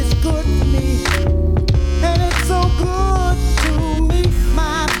 And it's good for me. And it's so good to me,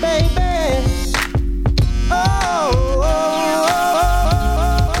 my baby. Oh,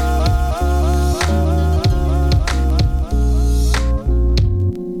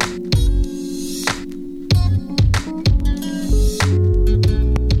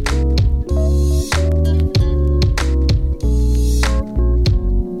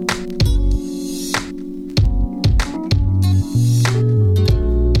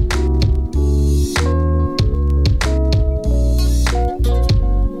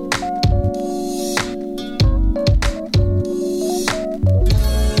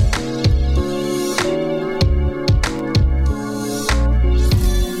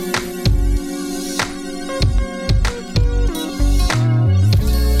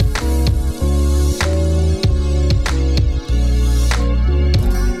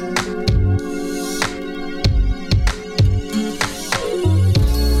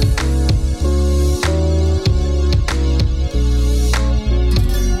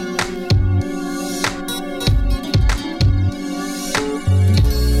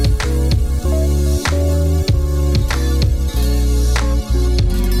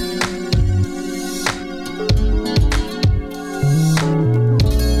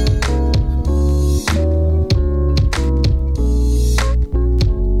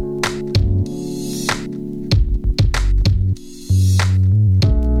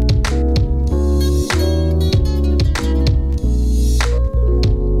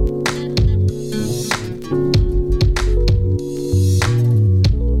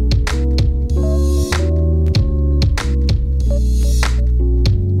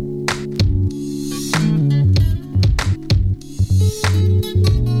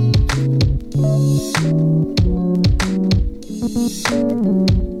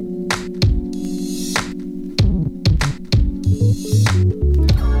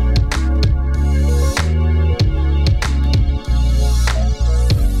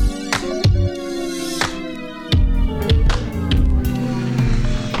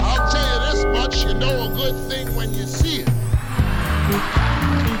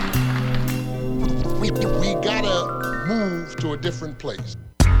 move to a different place.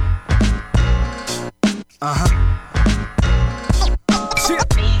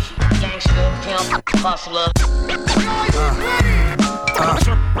 Gangster, pimp, hustler.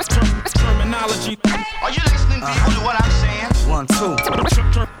 Terminology. Are you listening to what I'm saying? 1, 2.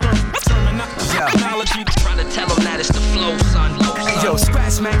 Terminology. Trying to tell them that it's the flow, son. Hey yo,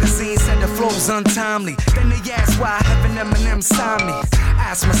 Scratch Magazine said the flow's untimely. Then they asked why I haven't Eminem signed me.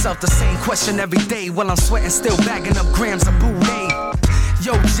 I ask myself the same question every day while I'm sweating, still bagging up grams of Boudet.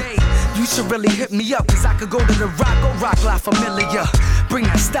 Yo, Jay, you should really hit me up, cause I could go to the Rock, go rock La Familia. Bring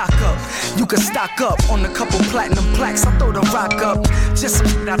that stock up, you can stock up on a couple platinum plaques. I throw the rock up, just some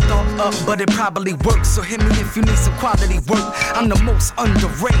shit I thought up, but it probably works. So hit me if you need some quality work. I'm the most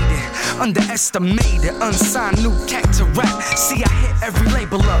underrated, underestimated, unsigned new cat to rap. See, I hit every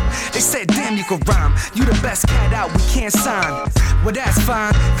label up. They said, damn, you can rhyme. You the best cat out, we can't sign. Well, that's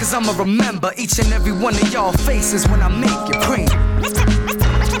fine, cause I'ma remember each and every one of y'all faces when I make it plain.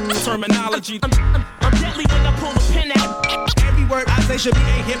 Terminology. I'm deadly when I pull the pen out. Every word I say should be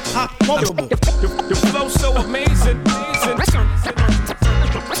a hip hop quotable. The flow's so amazing.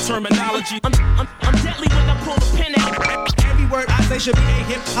 Terminology. I'm deadly when I pull the pen out. Every word I say should be a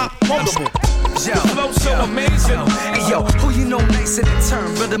hip hop quotable. The flow's so amazing. Hey yo, who you know nicer than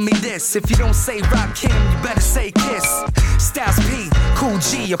turn? Riddle me this. If you don't say Rakim, you better say Kiss. Styles P, Cool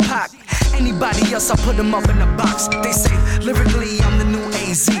G, or Pac. Anybody else, I put them up in a box. They say lyrically I'm the new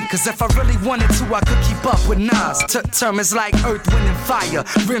AZ, cause if I really wanted to, I could keep up with Nas. Term is like earth, wind, and fire,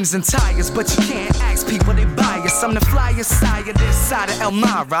 rims and tires, but you can't ask people, they bias. I'm the flyest sire this side of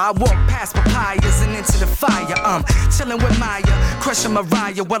Elmira. I walk past papayas and into the fire. I'm chilling with Maya, crushing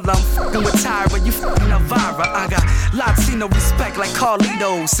Mariah while I'm fucking with Tyra. You fucking Elvira. I got Latino respect like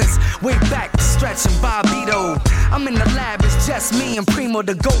Carlito since way back, Stretch and Bobbito. I'm in the lab, it's just me and Primo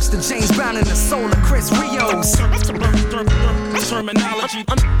the Ghost of James Brown and the soul of Chris Rios. Terminology.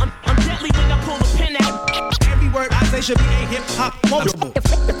 I'm deadly when I pull the pen out. Every word I say should be a hip hop quotable.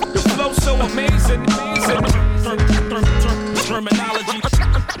 The flow's so amazing. Terminology.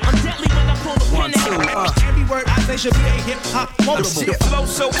 I'm deadly when I pull the pen out. Every word I say should be a hip hop quotable. The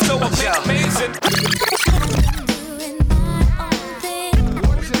flow's so amazing.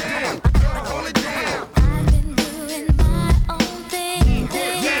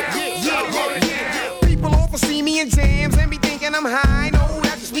 Jams and be thinking I'm high. No,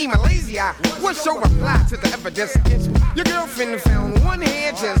 that just me, my lazy eye. What's your reply to the evidence against you? Your girlfriend found one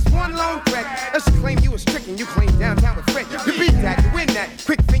hair, just one long thread. And she claimed you was tricking, you claimed downtown with Fred. You beat that, you win that.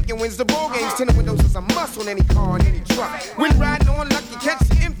 Quick thinking wins the ball games. Tinted windows is a must on any car and any truck. When riding on luck, you catch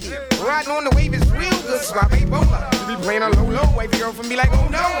it empty. Riding on the wave is real good, so I made Bola. You be playing a low, wavy girlfriend be like, oh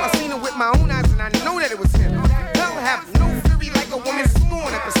no. I seen her with my own eyes and I know that it was him. Hell have no fury like a woman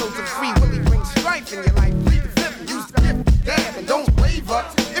scorn. Episodes of Free Willy bring strife in your life. Dab and don't waver.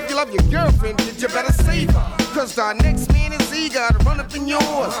 If you love your girlfriend, you better save her. Cause our next man is eager to run up in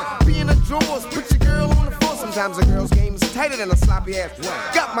yours. Be in the drawers, put your girl on the floor. Sometimes a girl's game is tighter than a sloppy ass.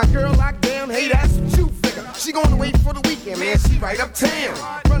 Got my girl locked down, hey, that's what you figure. She gonna wait for the weekend, man, she right uptown.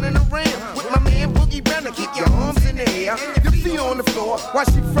 Running around with my man Boogie Brown to keep your arms in the air. Your feet on the floor. While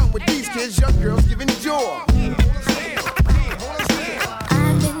she front with these kids, your girl's giving joy.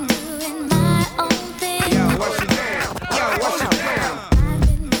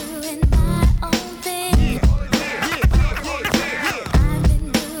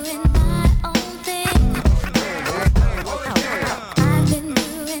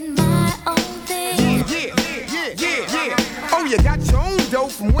 You got your own dough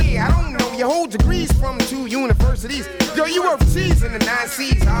from where? I don't know. You hold degrees from 2 universities. Girl, you work cheese in the 9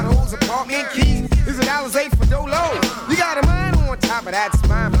 C's. Hot holes, apartment keys. Is it $8 for Dolo? You got a mind on top of that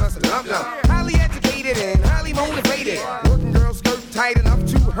spine plus a lump. Highly educated and highly motivated. Working girl skirt tight enough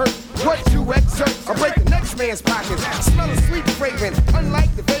to hurt. What you exert or break the next man's pockets. Smell of sweet fragrance.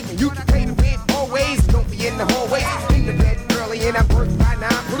 Unlike the bacon, you can pay the rent always. Don't be in the hallway. In the bed early and I work by 9.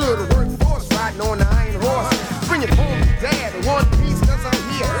 Put her to workforce riding on the iron horse. Bring it home to dad, the one piece cause I'm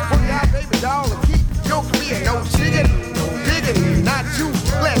here. For y'all baby doll and keep your career. No chiggin', no diggin', not you.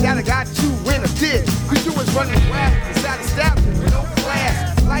 Glad that I got you in a ditch. Cause you was running wild inside the establishment. No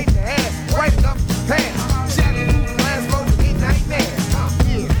class, light the ass, right enough to pass. Shouting through glass, road to midnight man.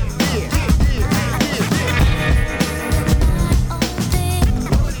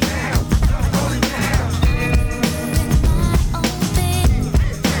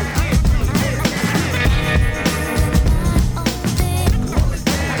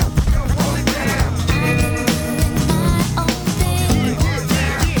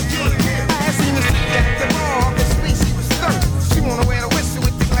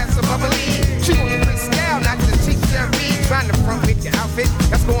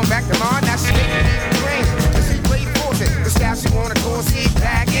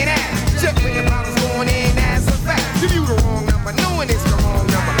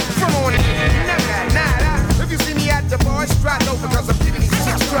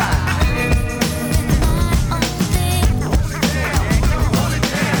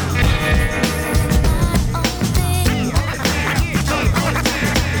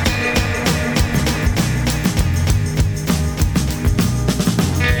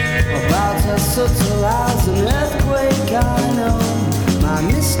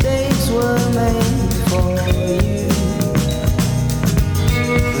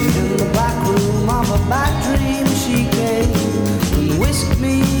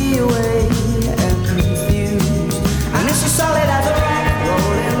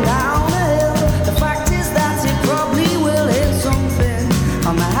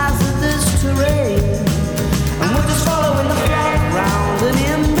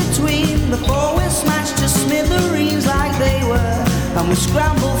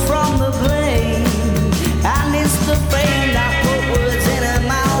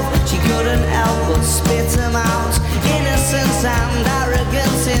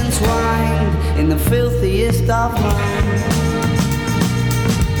 of mine.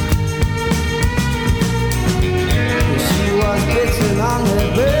 She was bitten on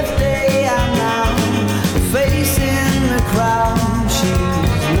her birthday, and now facing the crowd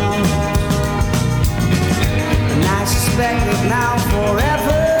she's known. And I suspect that now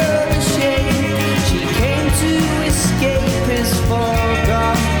forever the shame she came to escape is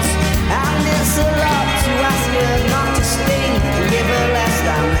forgot. And it's a lot to ask her not to sting and give her less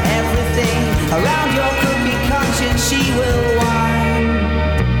than everything. Around your cookie conscience she will whine.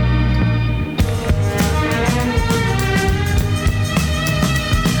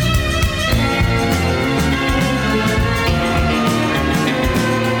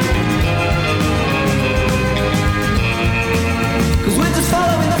 Cause we're just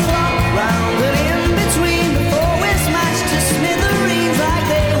following the flock round and in between before we're smashed to smithereens like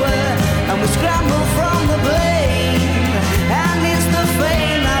they were. And we scramble from the blame. And it's the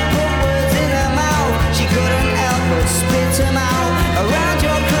fame that put words in her mouth. She couldn't help but spit them out. Around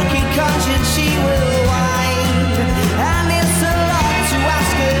your cookie conscience she will whine. And it's a lot to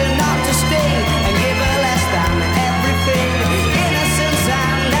ask her not to stay and give her less than everything. Innocence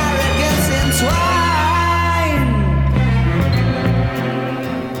and arrogance entwined.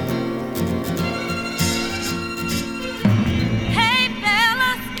 Hey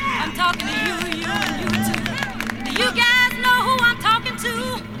fellas, I'm talking to you too. Do you guys know who I'm talking to?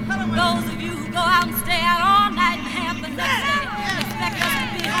 Those of you who go out and stay out all night and have the next day. Expect us to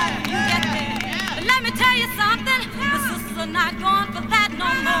be home when you get there. But let me tell you something, the sisters are not going for that no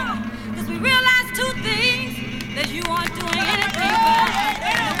more. Cause we realized two things, that you aren't doing anything for us,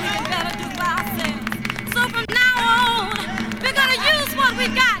 and that we can better do by ourselves. So from now on, we're gonna use what we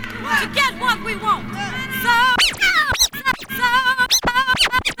got to get what we want.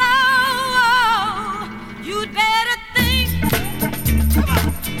 You'd better think.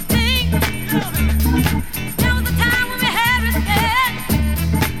 There was a time when we had respect.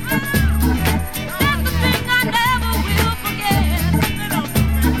 That's the thing I never will forget.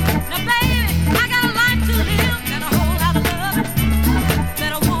 Now, baby, I got a life to live and a whole lot of love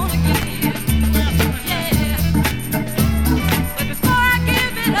that I wanna give. Yeah. But before I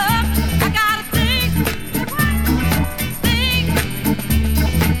give it up, I gotta think.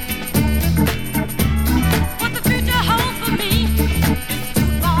 What the future holds for me is too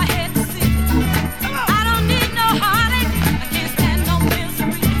far ahead to see. I don't need no heartache, I can't stand no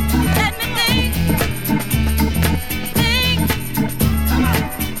misery. Let me think.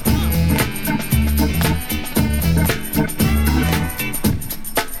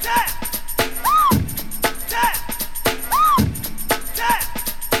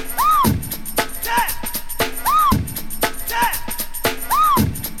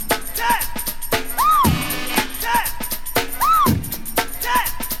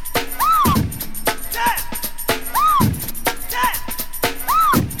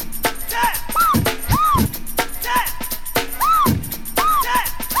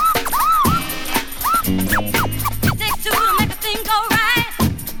 It takes two to make a thing go right.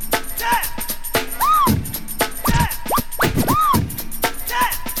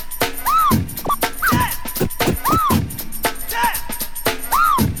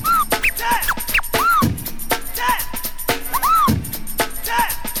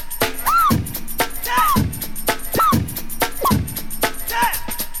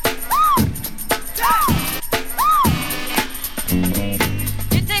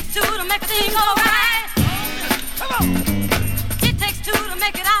 It takes two to make a thing go right. It takes two to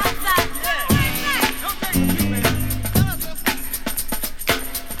make it outside.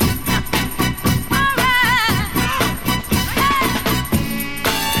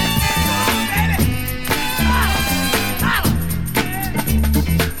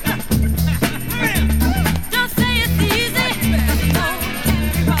 Don't say it's easy, 'cause you know it can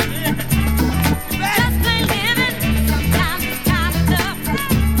be rough. Just plain living, sometimes it's kinda tough.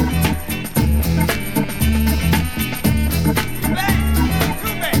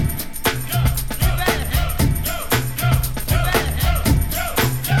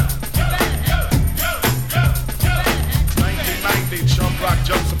 Chump rock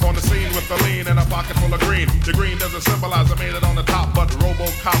jumps upon the scene with the lean and a pocket full of green. The green doesn't symbolize I made it on the top, but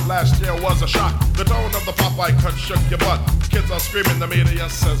RoboCop last year was a shock. The tone of the Popeye cut shook your butt. Kids are screaming, the media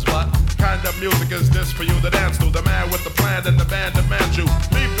says what? Kind of music is this for you to dance to? The man with the plan and the band demands you.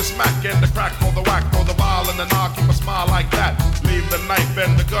 Leave the smack and the crack for the whack, for the violence in the knob, keep a smile like that. Leave the knife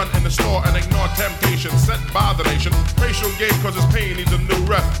and the gun in the store and ignore temptation sent by the nation. Racial game cause it's pain needs a new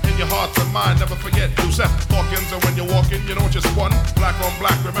rep. In your hearts and mind, never forget to Seth Hawkins. And when you're walking, you know what you're squatting. Black on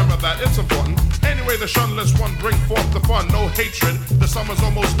black, remember that, it's important. Anyway, the shunless one bring forth the fun. No hatred, the summer's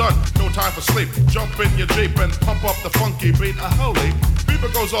almost done. No time for sleep. Jump in your Jeep and pump up the funky beat. Holy.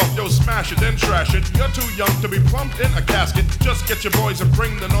 Beeper goes off, yo, smash it, then trash it. You're too young to be plumped in a casket. Just get your boys and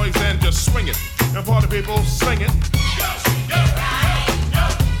bring the noise and just swing it. And party people, sing it.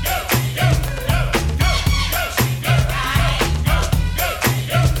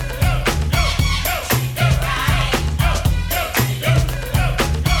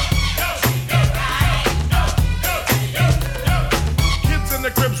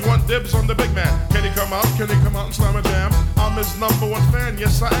 Dibs on the big man. Can he come out? Can he come out and slam a jam? I'm his number one fan,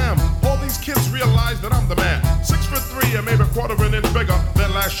 yes I am. All these kids realize that I'm the man. 6'3" and maybe a quarter an inch bigger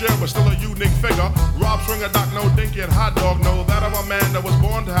than last year, but still a unique figure. Rob Swinger, Doc No Dinky, and Hot Dog know that I'm a man that was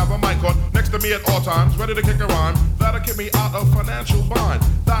born to have a mic on next to me at all times, ready to kick a rhyme. That'll keep me out of financial bind.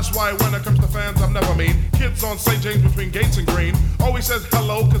 That's why when it comes to fans, I'm never mean. Kids on St. James between Gates and Green always says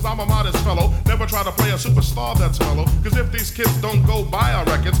hello, cause I'm a modest fellow. Never try to play a superstar that's mellow, cause if these kids don't go buy our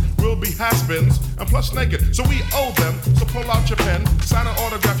records, we'll be has-beens and plus naked. So we owe them, so pull out your pen, sign an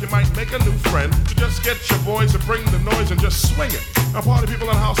autograph, you might make a new friend. So just get your boys to bring the noise and just swing it. Now party people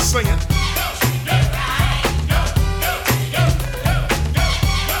in the house, sing it.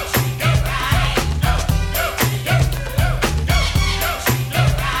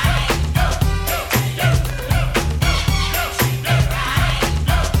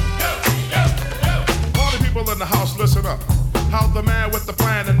 Party people in the house, listen up. How the man with the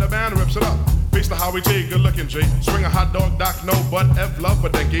plan and the man rips it up. Peace to Howie T, good looking G. Swing a hot dog, Doc, no butt, F love for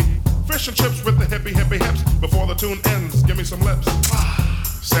dinky. Fish and chips with the hippie hips. Before the tune ends, give me some lips.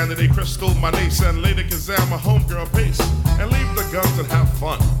 Sanity Crystal, my niece, and Lady Kazam, my homegirl, peace. And leave the guns and have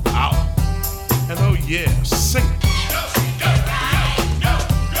fun. Out. And oh yeah, sing it.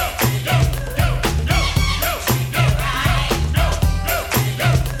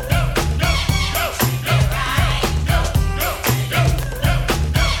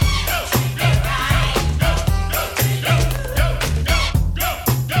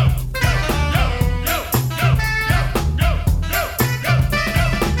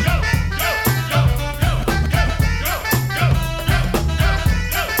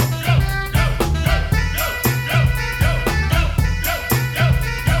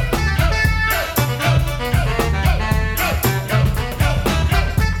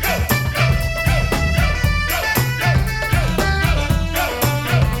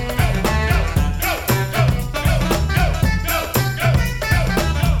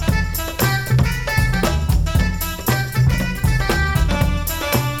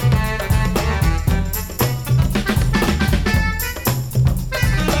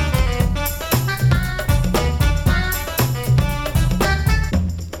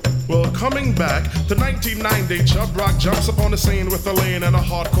 Coming back to 1990, Chub Rock jumps upon the scene with a lean and a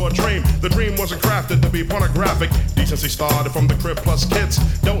hardcore dream. The dream wasn't crafted to be pornographic. Decency started from the crib plus kids.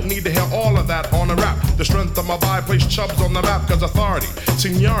 Don't need to hear all of that on a rap. The strength of my vibe placed Chubbs on the map, cause authority,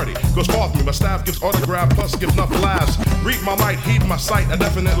 seniority goes forth me. My staff gives autograph plus gives enough laughs. Read my might, heed my sight. I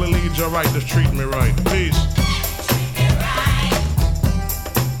definitely lead you right, just treat me right. Peace.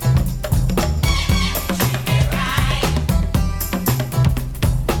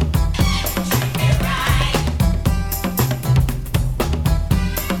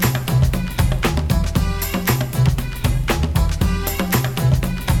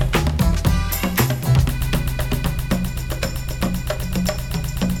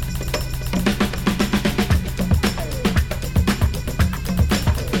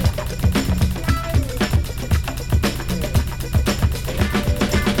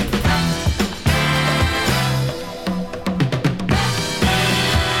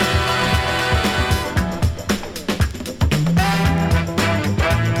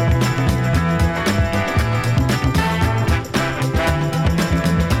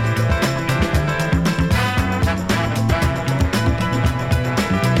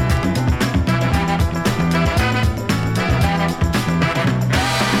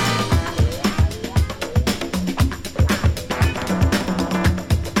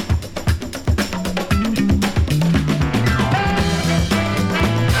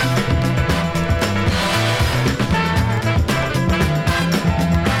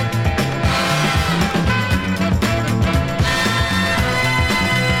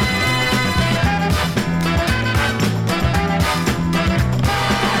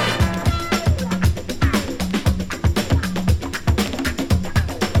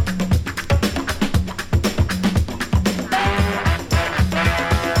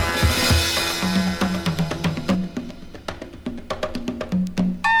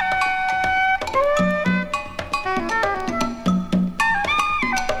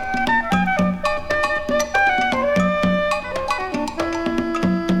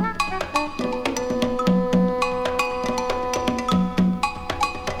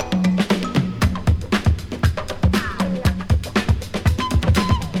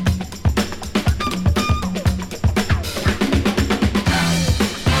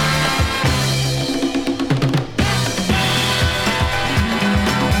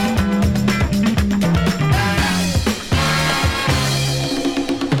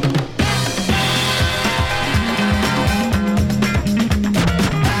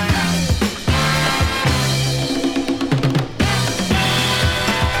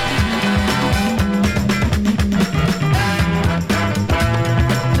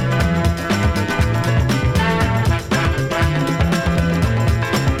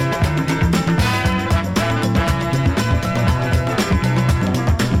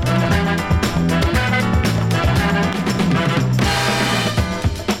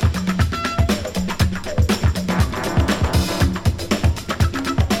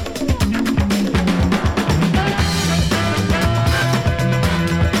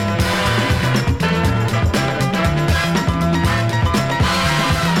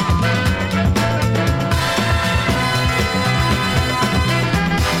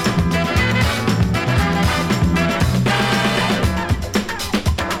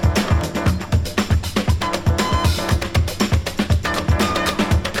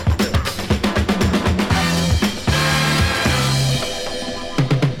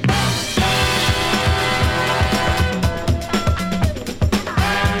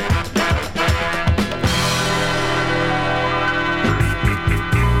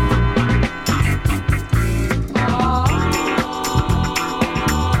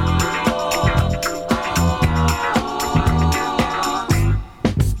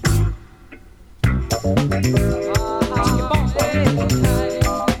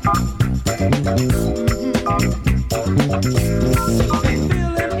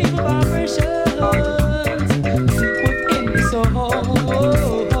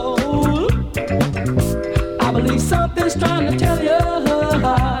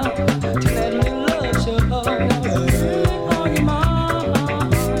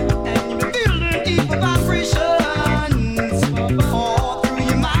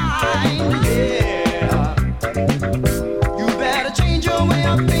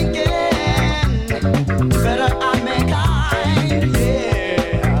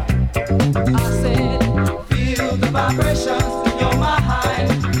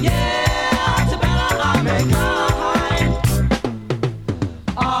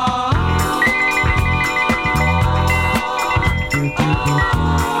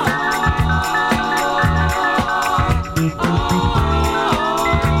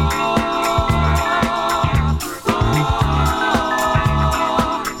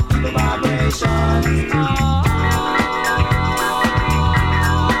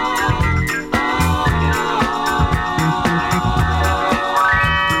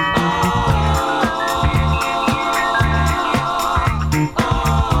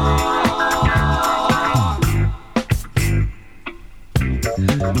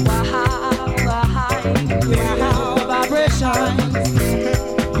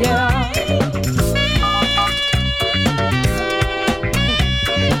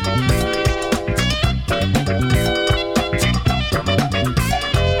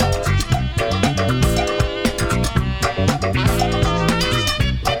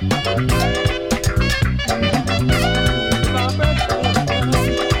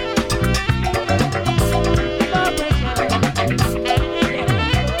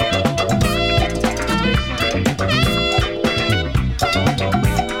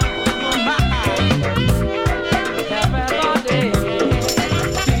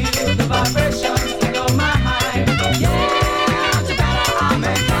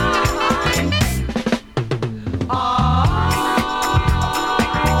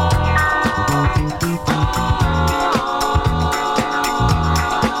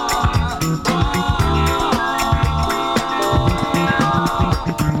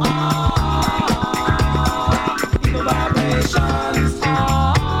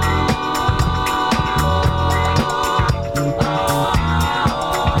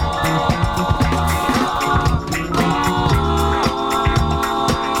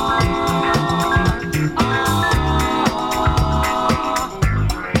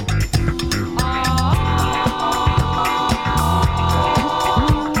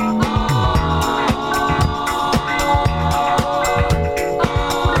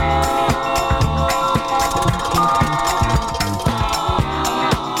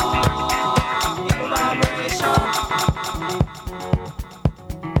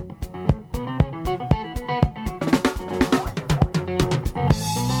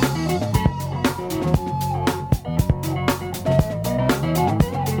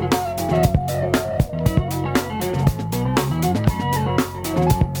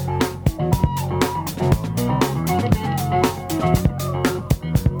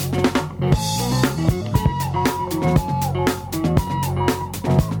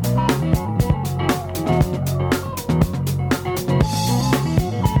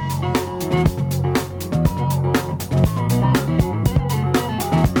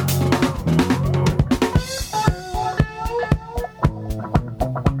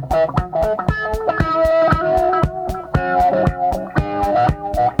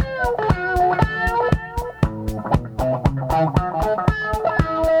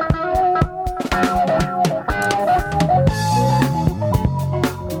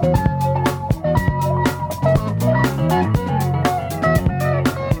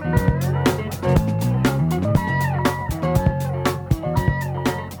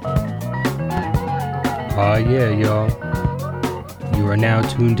 Yeah, y'all. You are now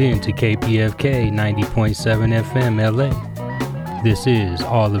tuned in to KPFK 90.7 FM LA. This is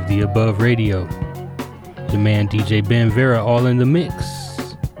All of the Above Radio. The man DJ Ben Vera all in the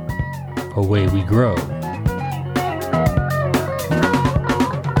mix. Away we grow.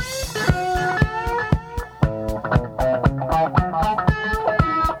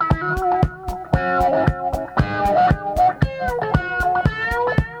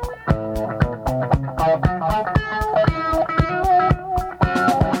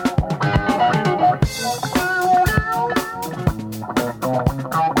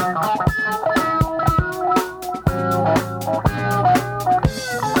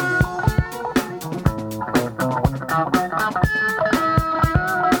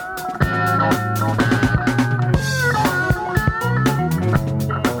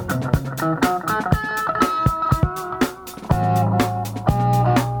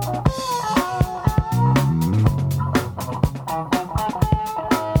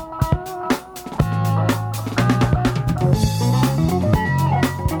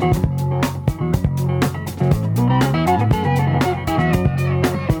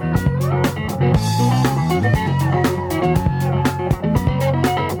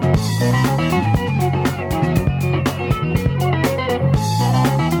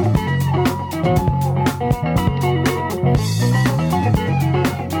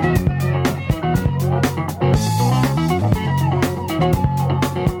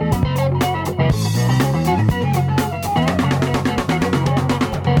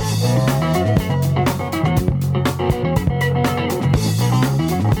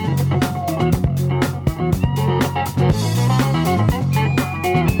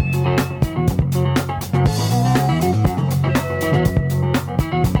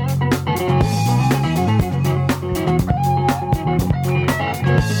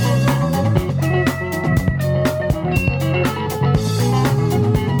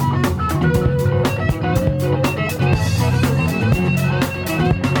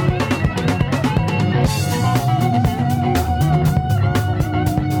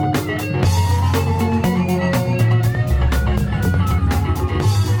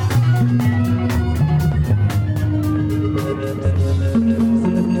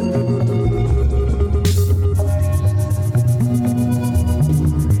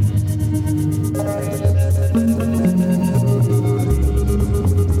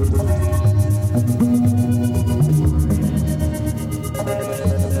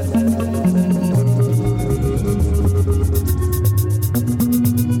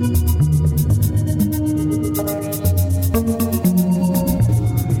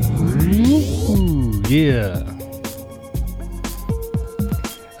 Yeah.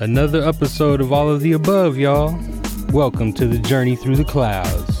 Another episode of All of the Above, y'all. Welcome to the journey through the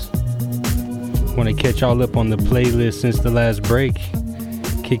clouds. Want to catch y'all up on the playlist since the last break.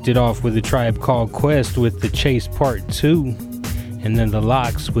 Kicked it off with A Tribe Called Quest with The Chase Part 2. And then The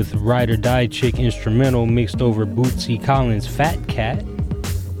Lox with Ride or Die Chick instrumental mixed over Bootsy Collins' Fat Cat.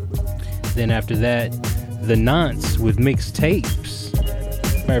 Then after that, The Nonce with Mixtapes.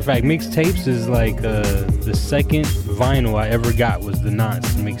 Matter of fact, Mixtapes is like the second vinyl I ever got was The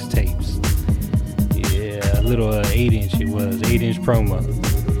Nonce Mixtapes. Yeah, a little 8-inch it was, 8-inch promo.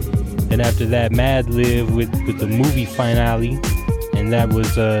 Then after that, Mad Live with the movie finale, and that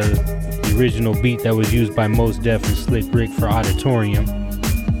was the original beat that was used by Mos Def and Slick Rick for Auditorium.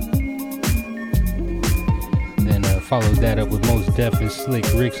 Then followed that up with Mos Def and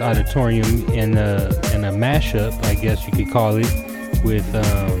Slick Rick's Auditorium and a mashup, I guess you could call it, with the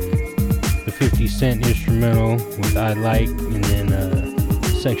 50 Cent instrumental with I Like, and then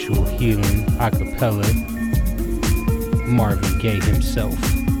Sexual Healing acapella, Marvin Gaye himself,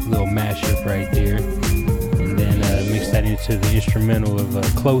 little mashup right there, and then mix that into the instrumental of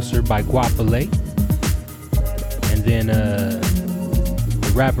Closer by Guapale. And then the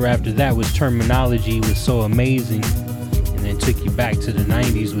rapper after that was Terminology with So Amazing, and then took you back to the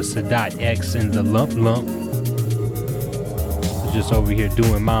 90s with Sadat X and the Lump Lump. Just over here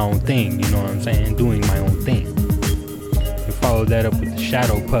doing my own thing, you know what I'm saying? Doing my own thing. And followed that up with the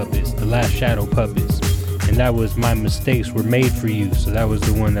Shadow Puppets, the last Shadow Puppets. And that was My Mistakes Were Made For You. So that was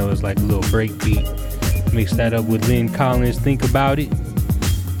the one that was like a little break beat. Mixed that up with Lynn Collins, Think About It.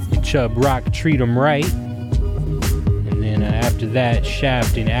 And Chubb Rock, Treat 'Em Right. And then after that,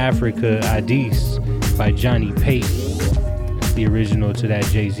 Shaft in Africa, Adis by Johnny Payton. That's the original to that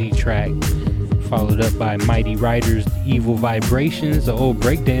Jay-Z track. Followed up by Mighty Riders, Evil Vibrations, the old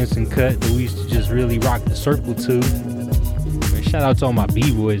breakdancing cut that we used to just really rock the circle to. And shout out to all my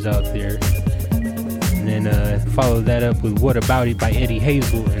B-boys out there. And then followed that up with What About It by Eddie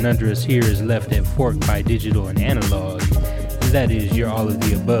Hazel, and Under Us Here is Left at Fork by Digital and Analog. And that is your All of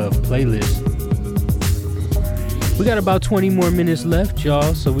the Above playlist. We got about 20 more minutes left,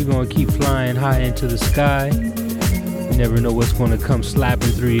 y'all, so we're going to keep flying high into the sky. You never know what's going to come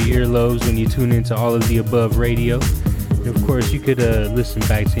slapping through your earlobes when you tune into All of the Above radio. And of course, you could listen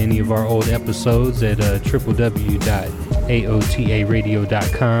back to any of our old episodes at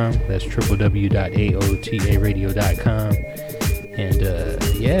www.aotaradio.com. That's www.aotaradio.com. And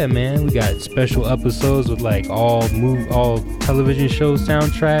yeah, man, we got special episodes with like all television show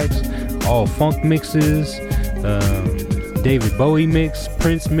soundtracks, all funk mixes, David Bowie mix,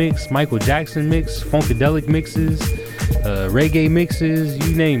 Prince mix, Michael Jackson mix, Funkadelic mixes, reggae mixes,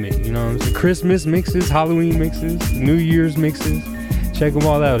 you name it, you know, Christmas mixes, Halloween mixes, New Year's mixes. Check them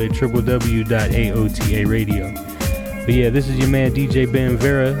all out at www.aotaradio. But yeah, this is your man DJ Ben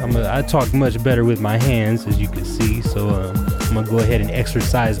Vera. I talk much better with my hands, as you can see, so I'm gonna go ahead and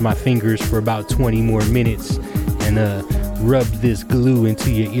exercise my fingers for about 20 more minutes and rub this glue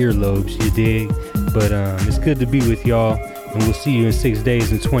into your earlobes, you dig? But it's good to be with y'all, and we'll see you in 6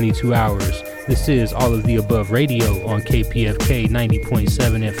 days and 22 hours. This is All of the Above Radio on KPFK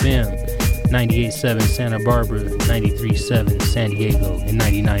 90.7 FM, 98.7 Santa Barbara, 93.7 San Diego, and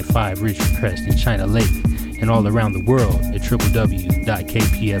 99.5 Richard Crest and China Lake, and all around the world at www.kpfk.org.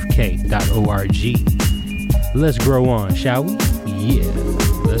 Let's grow on, shall we? Yeah,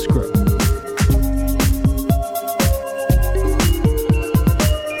 let's grow.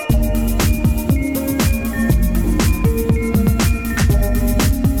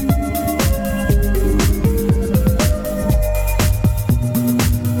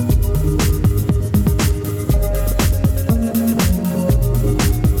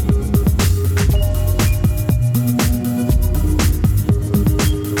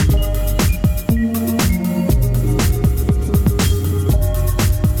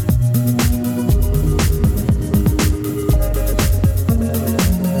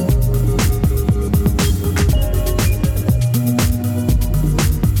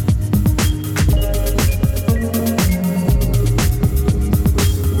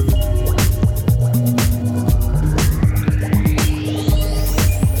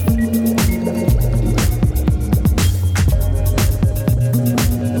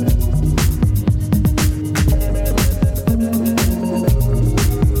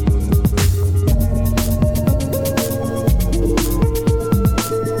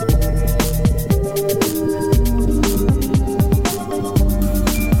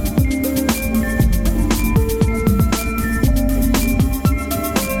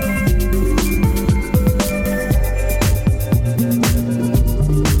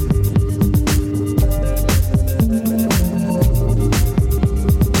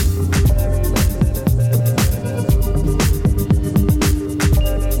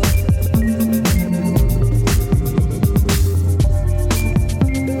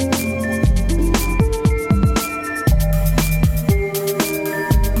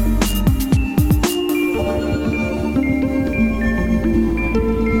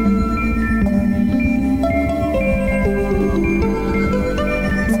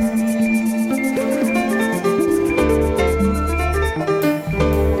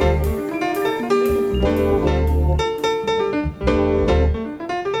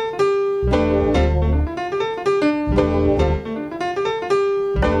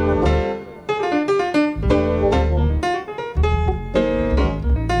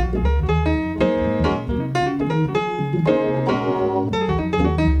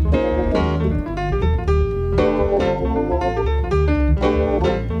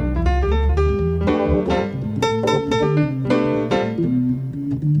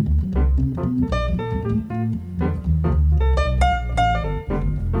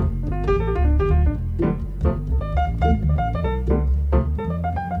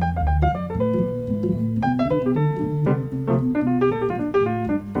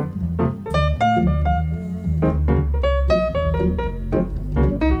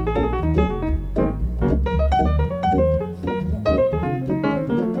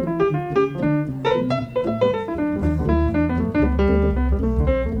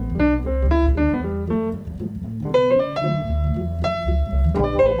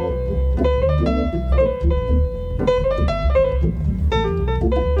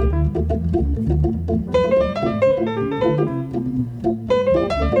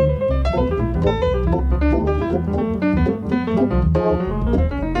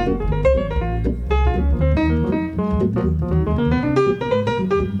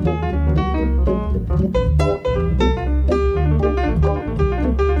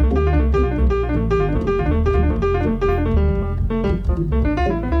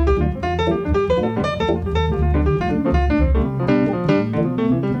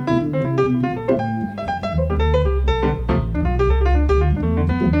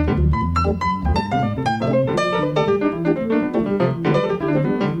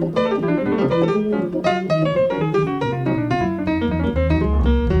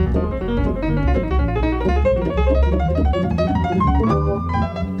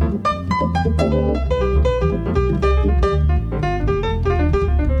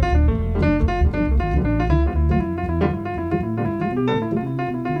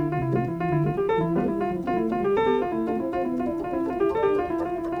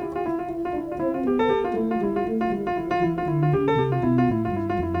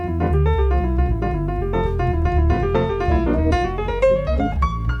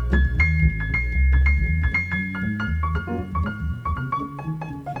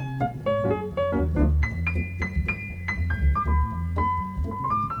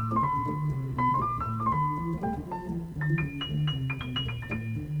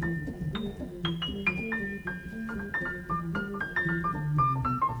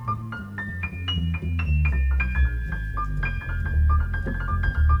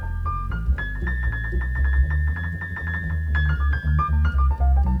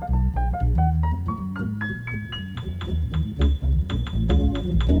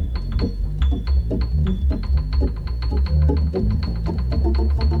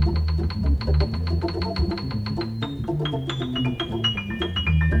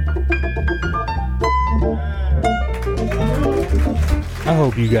 I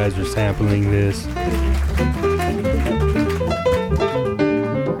hope you guys are sampling this.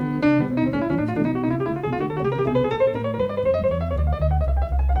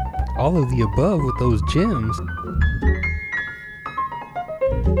 All of the above with those gems.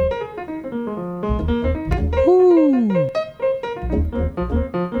 Woo!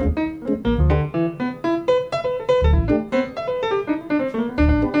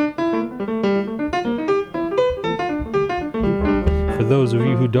 For those of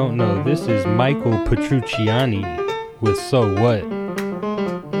you who don't know, this is Michael Petrucciani with So What?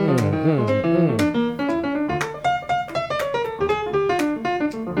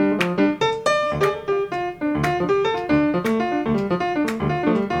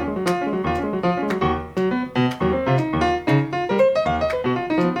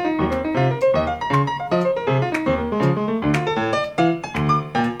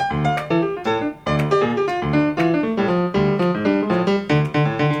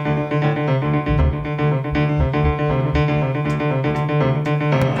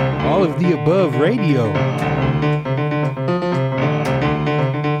 All of the above radio.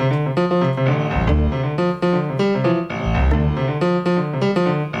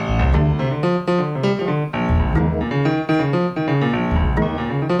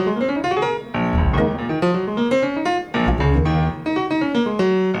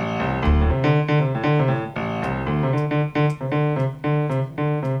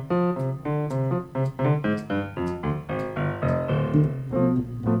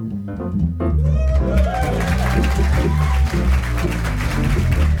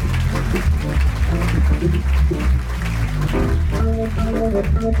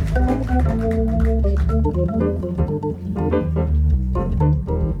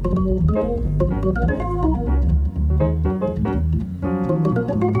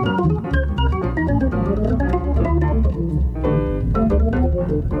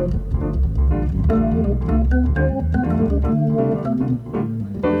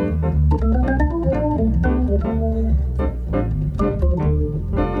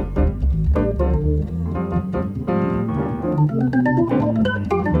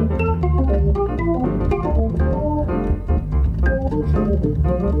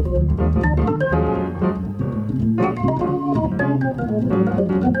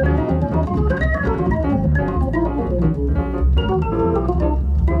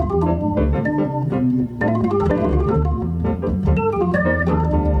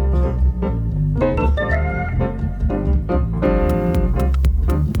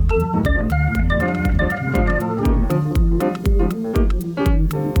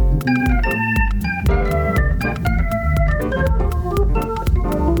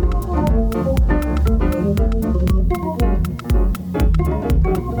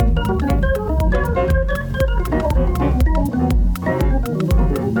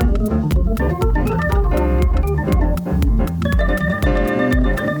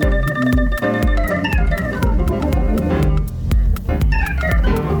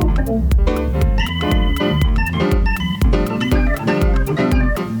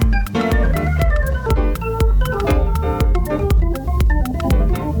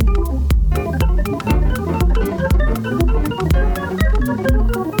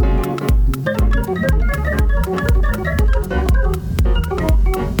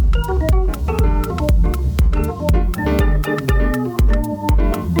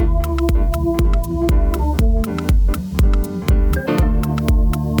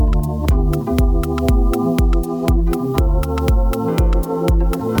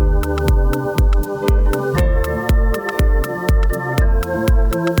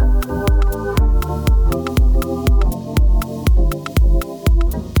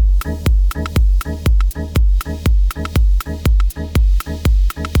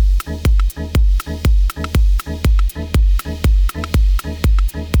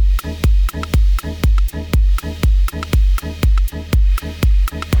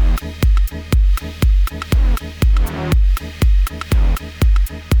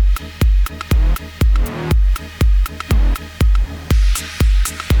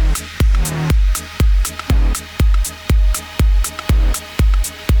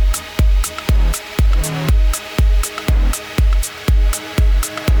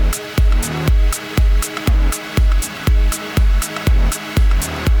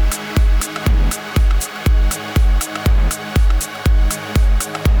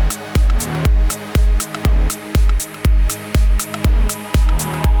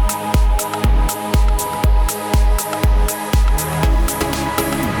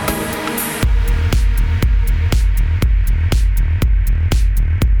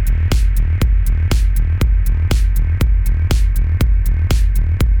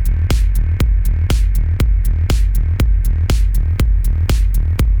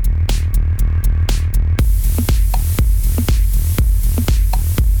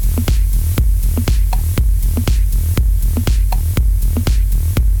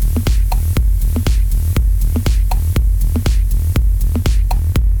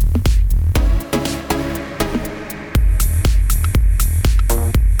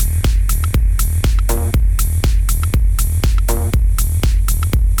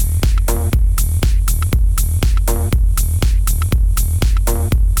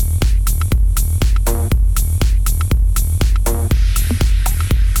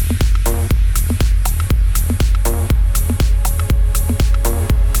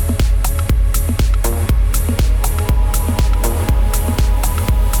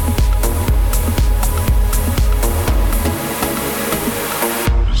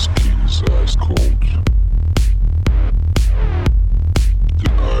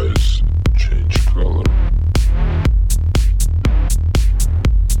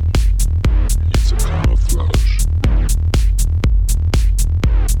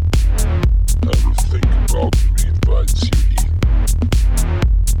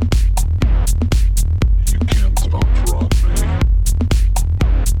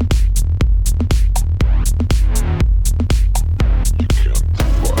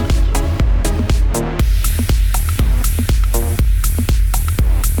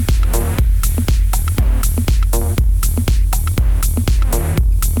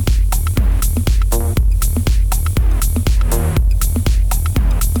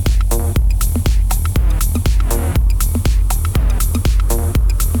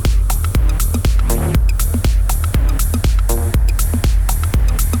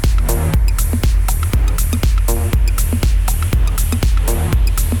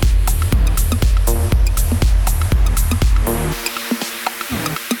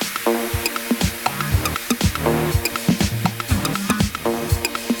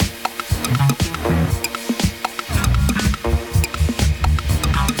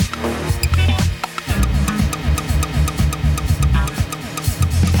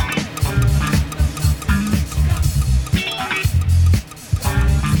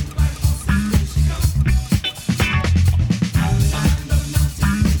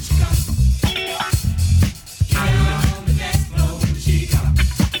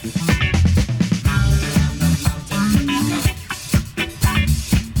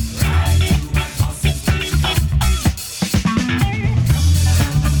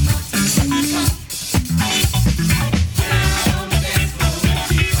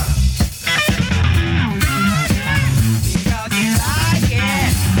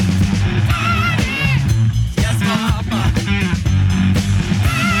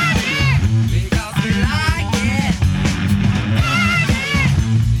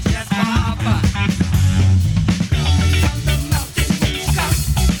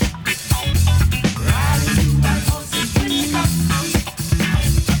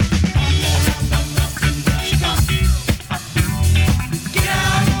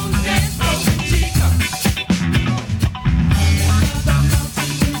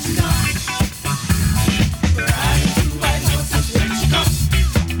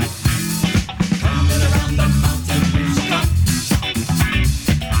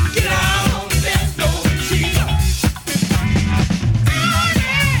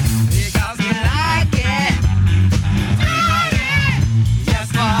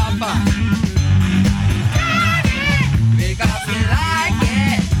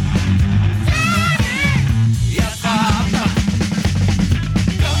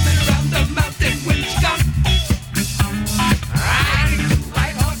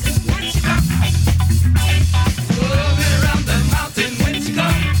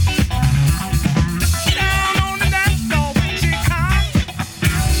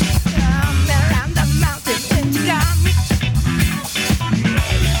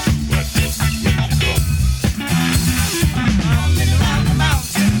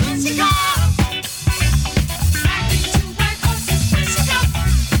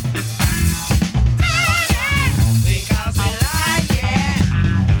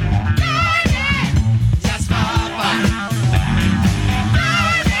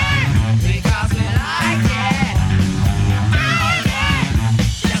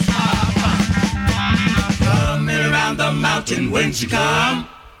 when she come.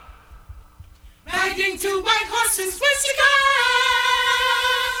 Riding two white horses when she come.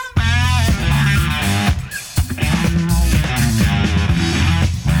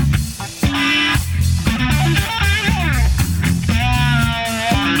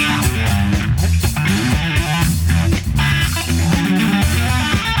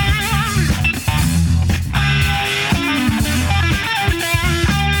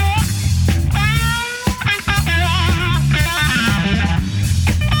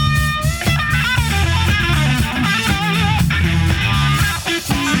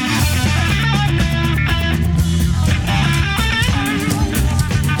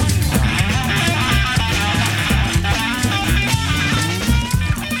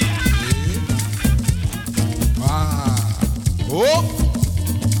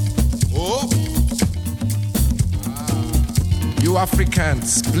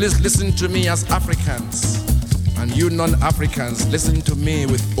 Africans, please listen to me as Africans, and you non-Africans, listen to me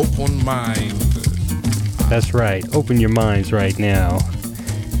with open mind. That's right, open your minds right now.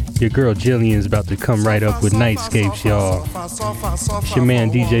 Your girl Jillian's about to come right up with Nightscapes, y'all. It's your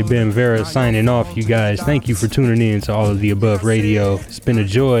man DJ Ben Vera signing off, you guys. Thank you for tuning in to All of the Above Radio. It's been a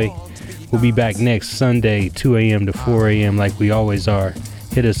joy. We'll be back next Sunday, 2 a.m. to 4 a.m. like we always are.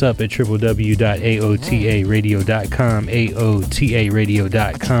 Hit us up at www.aotaradio.com,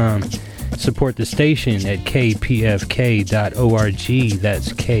 aotaradio.com. Support the station at kpfk.org.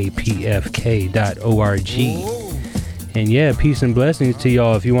 That's kpfk.org. And yeah, peace and blessings to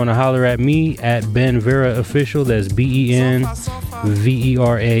y'all. If you want to holler at me, at Ben Vera Official, that's BenVera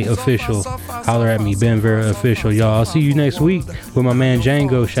Official. Holler at me, Ben Vera Official, y'all. I'll see you next week with my man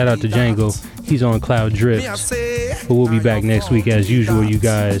Django. Shout out to Django. He's on Cloud Drifts. But we'll be back next week as usual, you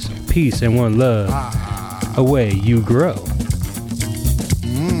guys. Peace and one love. Away you grow.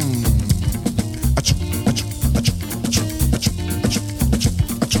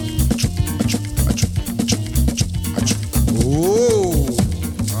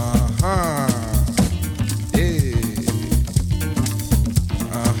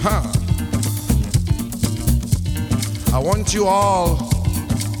 I want you all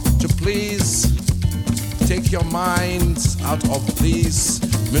to please take your minds out of this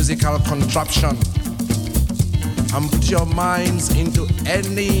musical contraption and put your minds into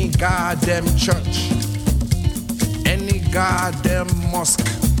any goddamn church, any goddamn mosque,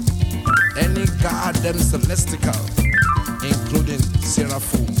 any goddamn celestial, including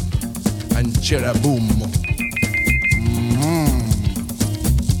seraphim and cherubim.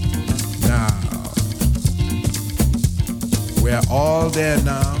 Now, we're all there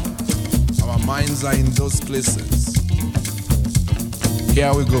now. Our minds are in those places.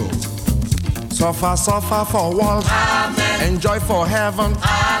 Here we go. Suffer for world. Amen. Enjoy for heaven.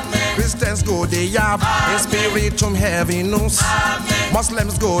 Amen. Christians go they yab. In spiritum heaviness.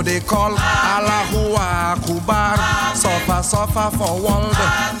 Muslims go they call. Allahu Akbar. Suffer for world.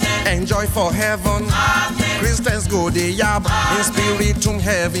 Amen. Enjoy for heaven. Amen. Christians go they yab. In spiritum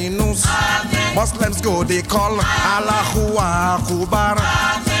heaviness. Muslims go they call. Allahu Akbar.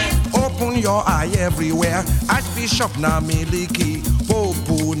 Open your eye everywhere. Archbishop na miliki,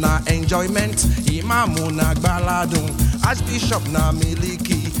 Pope na enjoyment, Imamu na gbaladun. Archbishop na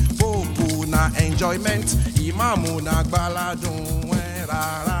miliki, Pope na enjoyment, Imamu na gbaladun.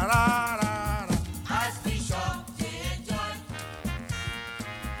 Ra ra ra.